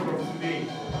follow from today.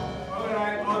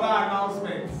 Alright, other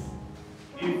announcements.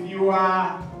 If you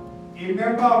are a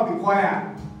member of the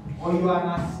choir, or you are an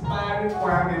aspiring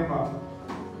choir member,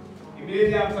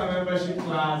 immediately after membership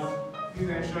class, please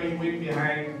ensure you wait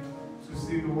behind to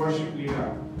see the worship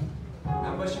leader.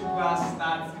 Membership class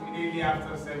starts immediately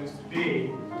after service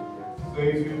today. So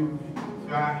if you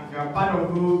are part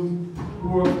of those who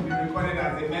want to be recorded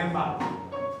as a member,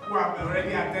 who have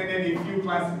already attended a few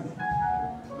classes,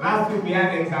 last week we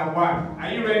had exam 1.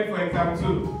 Are you ready for exam 2?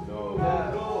 No.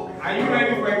 Are you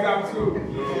ready for exam 2?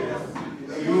 Yes.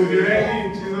 You will be ready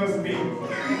in Jesus' name.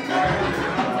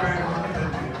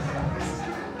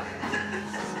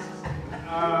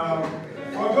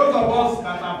 For those of us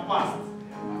that have passed,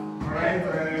 alright?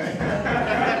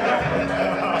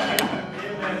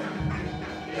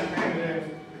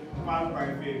 Passed by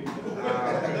faith.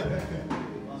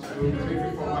 So we're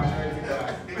waiting for maturity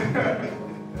class.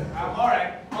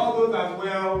 Alright, all those as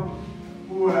well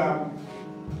who have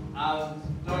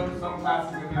done some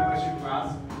classes in membership class,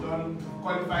 done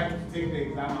qualified to take the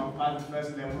exam and pass the first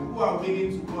level, who are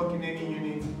willing to work in any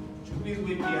unit, should please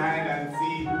wait behind and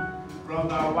see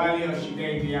Brother Wale or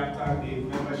Shidegi after the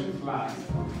membership class to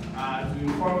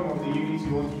inform them of the unit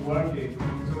you want to work in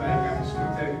so that you can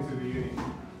shifted into the unit.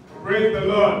 Praise the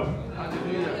Lord.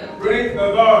 Hallelujah. Praise the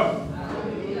Lord.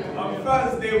 Hallelujah. On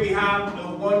Thursday we have a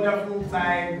wonderful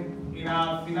time in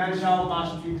our financial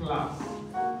mastery class,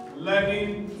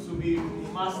 learning to be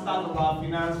masters of our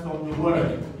finance from the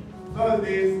Word.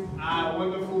 Thursdays are a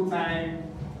wonderful time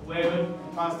where the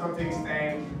pastor takes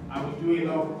time and we do a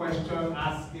lot of question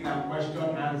asking and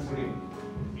question answering.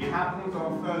 It happens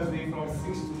on Thursday from 6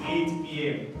 to 8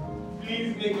 p.m.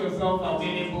 Please make yourself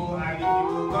available, and if you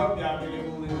will not be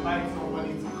available, invite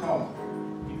somebody to come.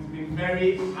 It's been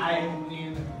very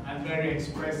eye-opening and very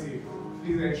expressive.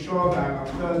 Please ensure that on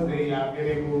Thursday you are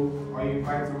available or you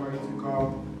invite somebody to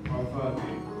come on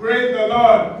Thursday. Praise the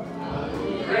Lord!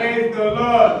 Hallelujah. Praise the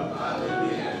Lord!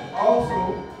 Hallelujah. Also,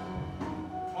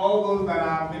 all those that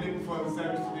are available for the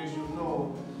service today should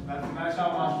know that financial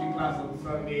mastery class on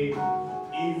Sunday is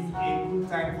a good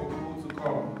time for people to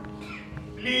come.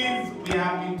 Please, we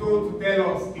have been told to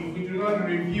tell us if we do not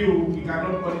review, we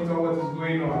cannot monitor what is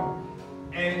going on.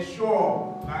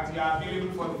 Ensure that you are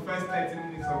available for the first 30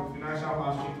 minutes of the financial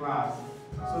mastery class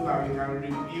so that we can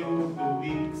review the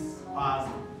weeks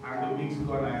past and the weeks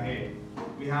gone ahead.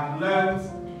 We have learned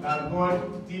that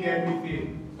God did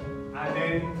everything and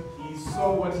then He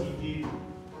saw what He did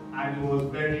and it was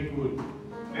very good.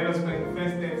 Let us spend the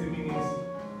first 30 minutes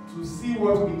to see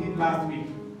what we did last week.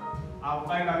 I'll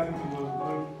find out if it was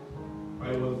good or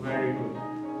it was very good.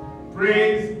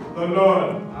 Praise the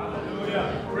Lord.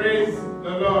 Hallelujah. Praise the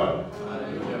Lord.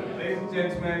 Hallelujah. Ladies and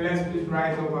gentlemen, let's please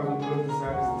rise up as we close the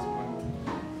service this morning.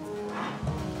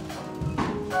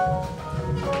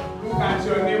 Look at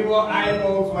your neighbor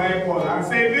eyeball to eyeball and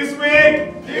say, this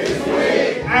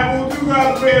week, I will do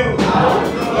God's will.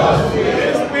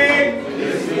 This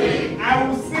week, I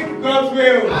will seek God's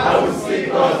will.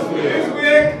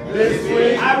 This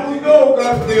week, I will know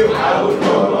God's will.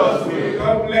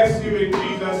 God bless you in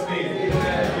Jesus' name.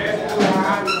 Let's put our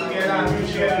hands together and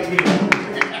we share the gift.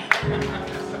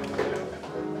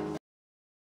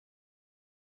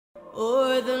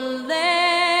 O'er the land.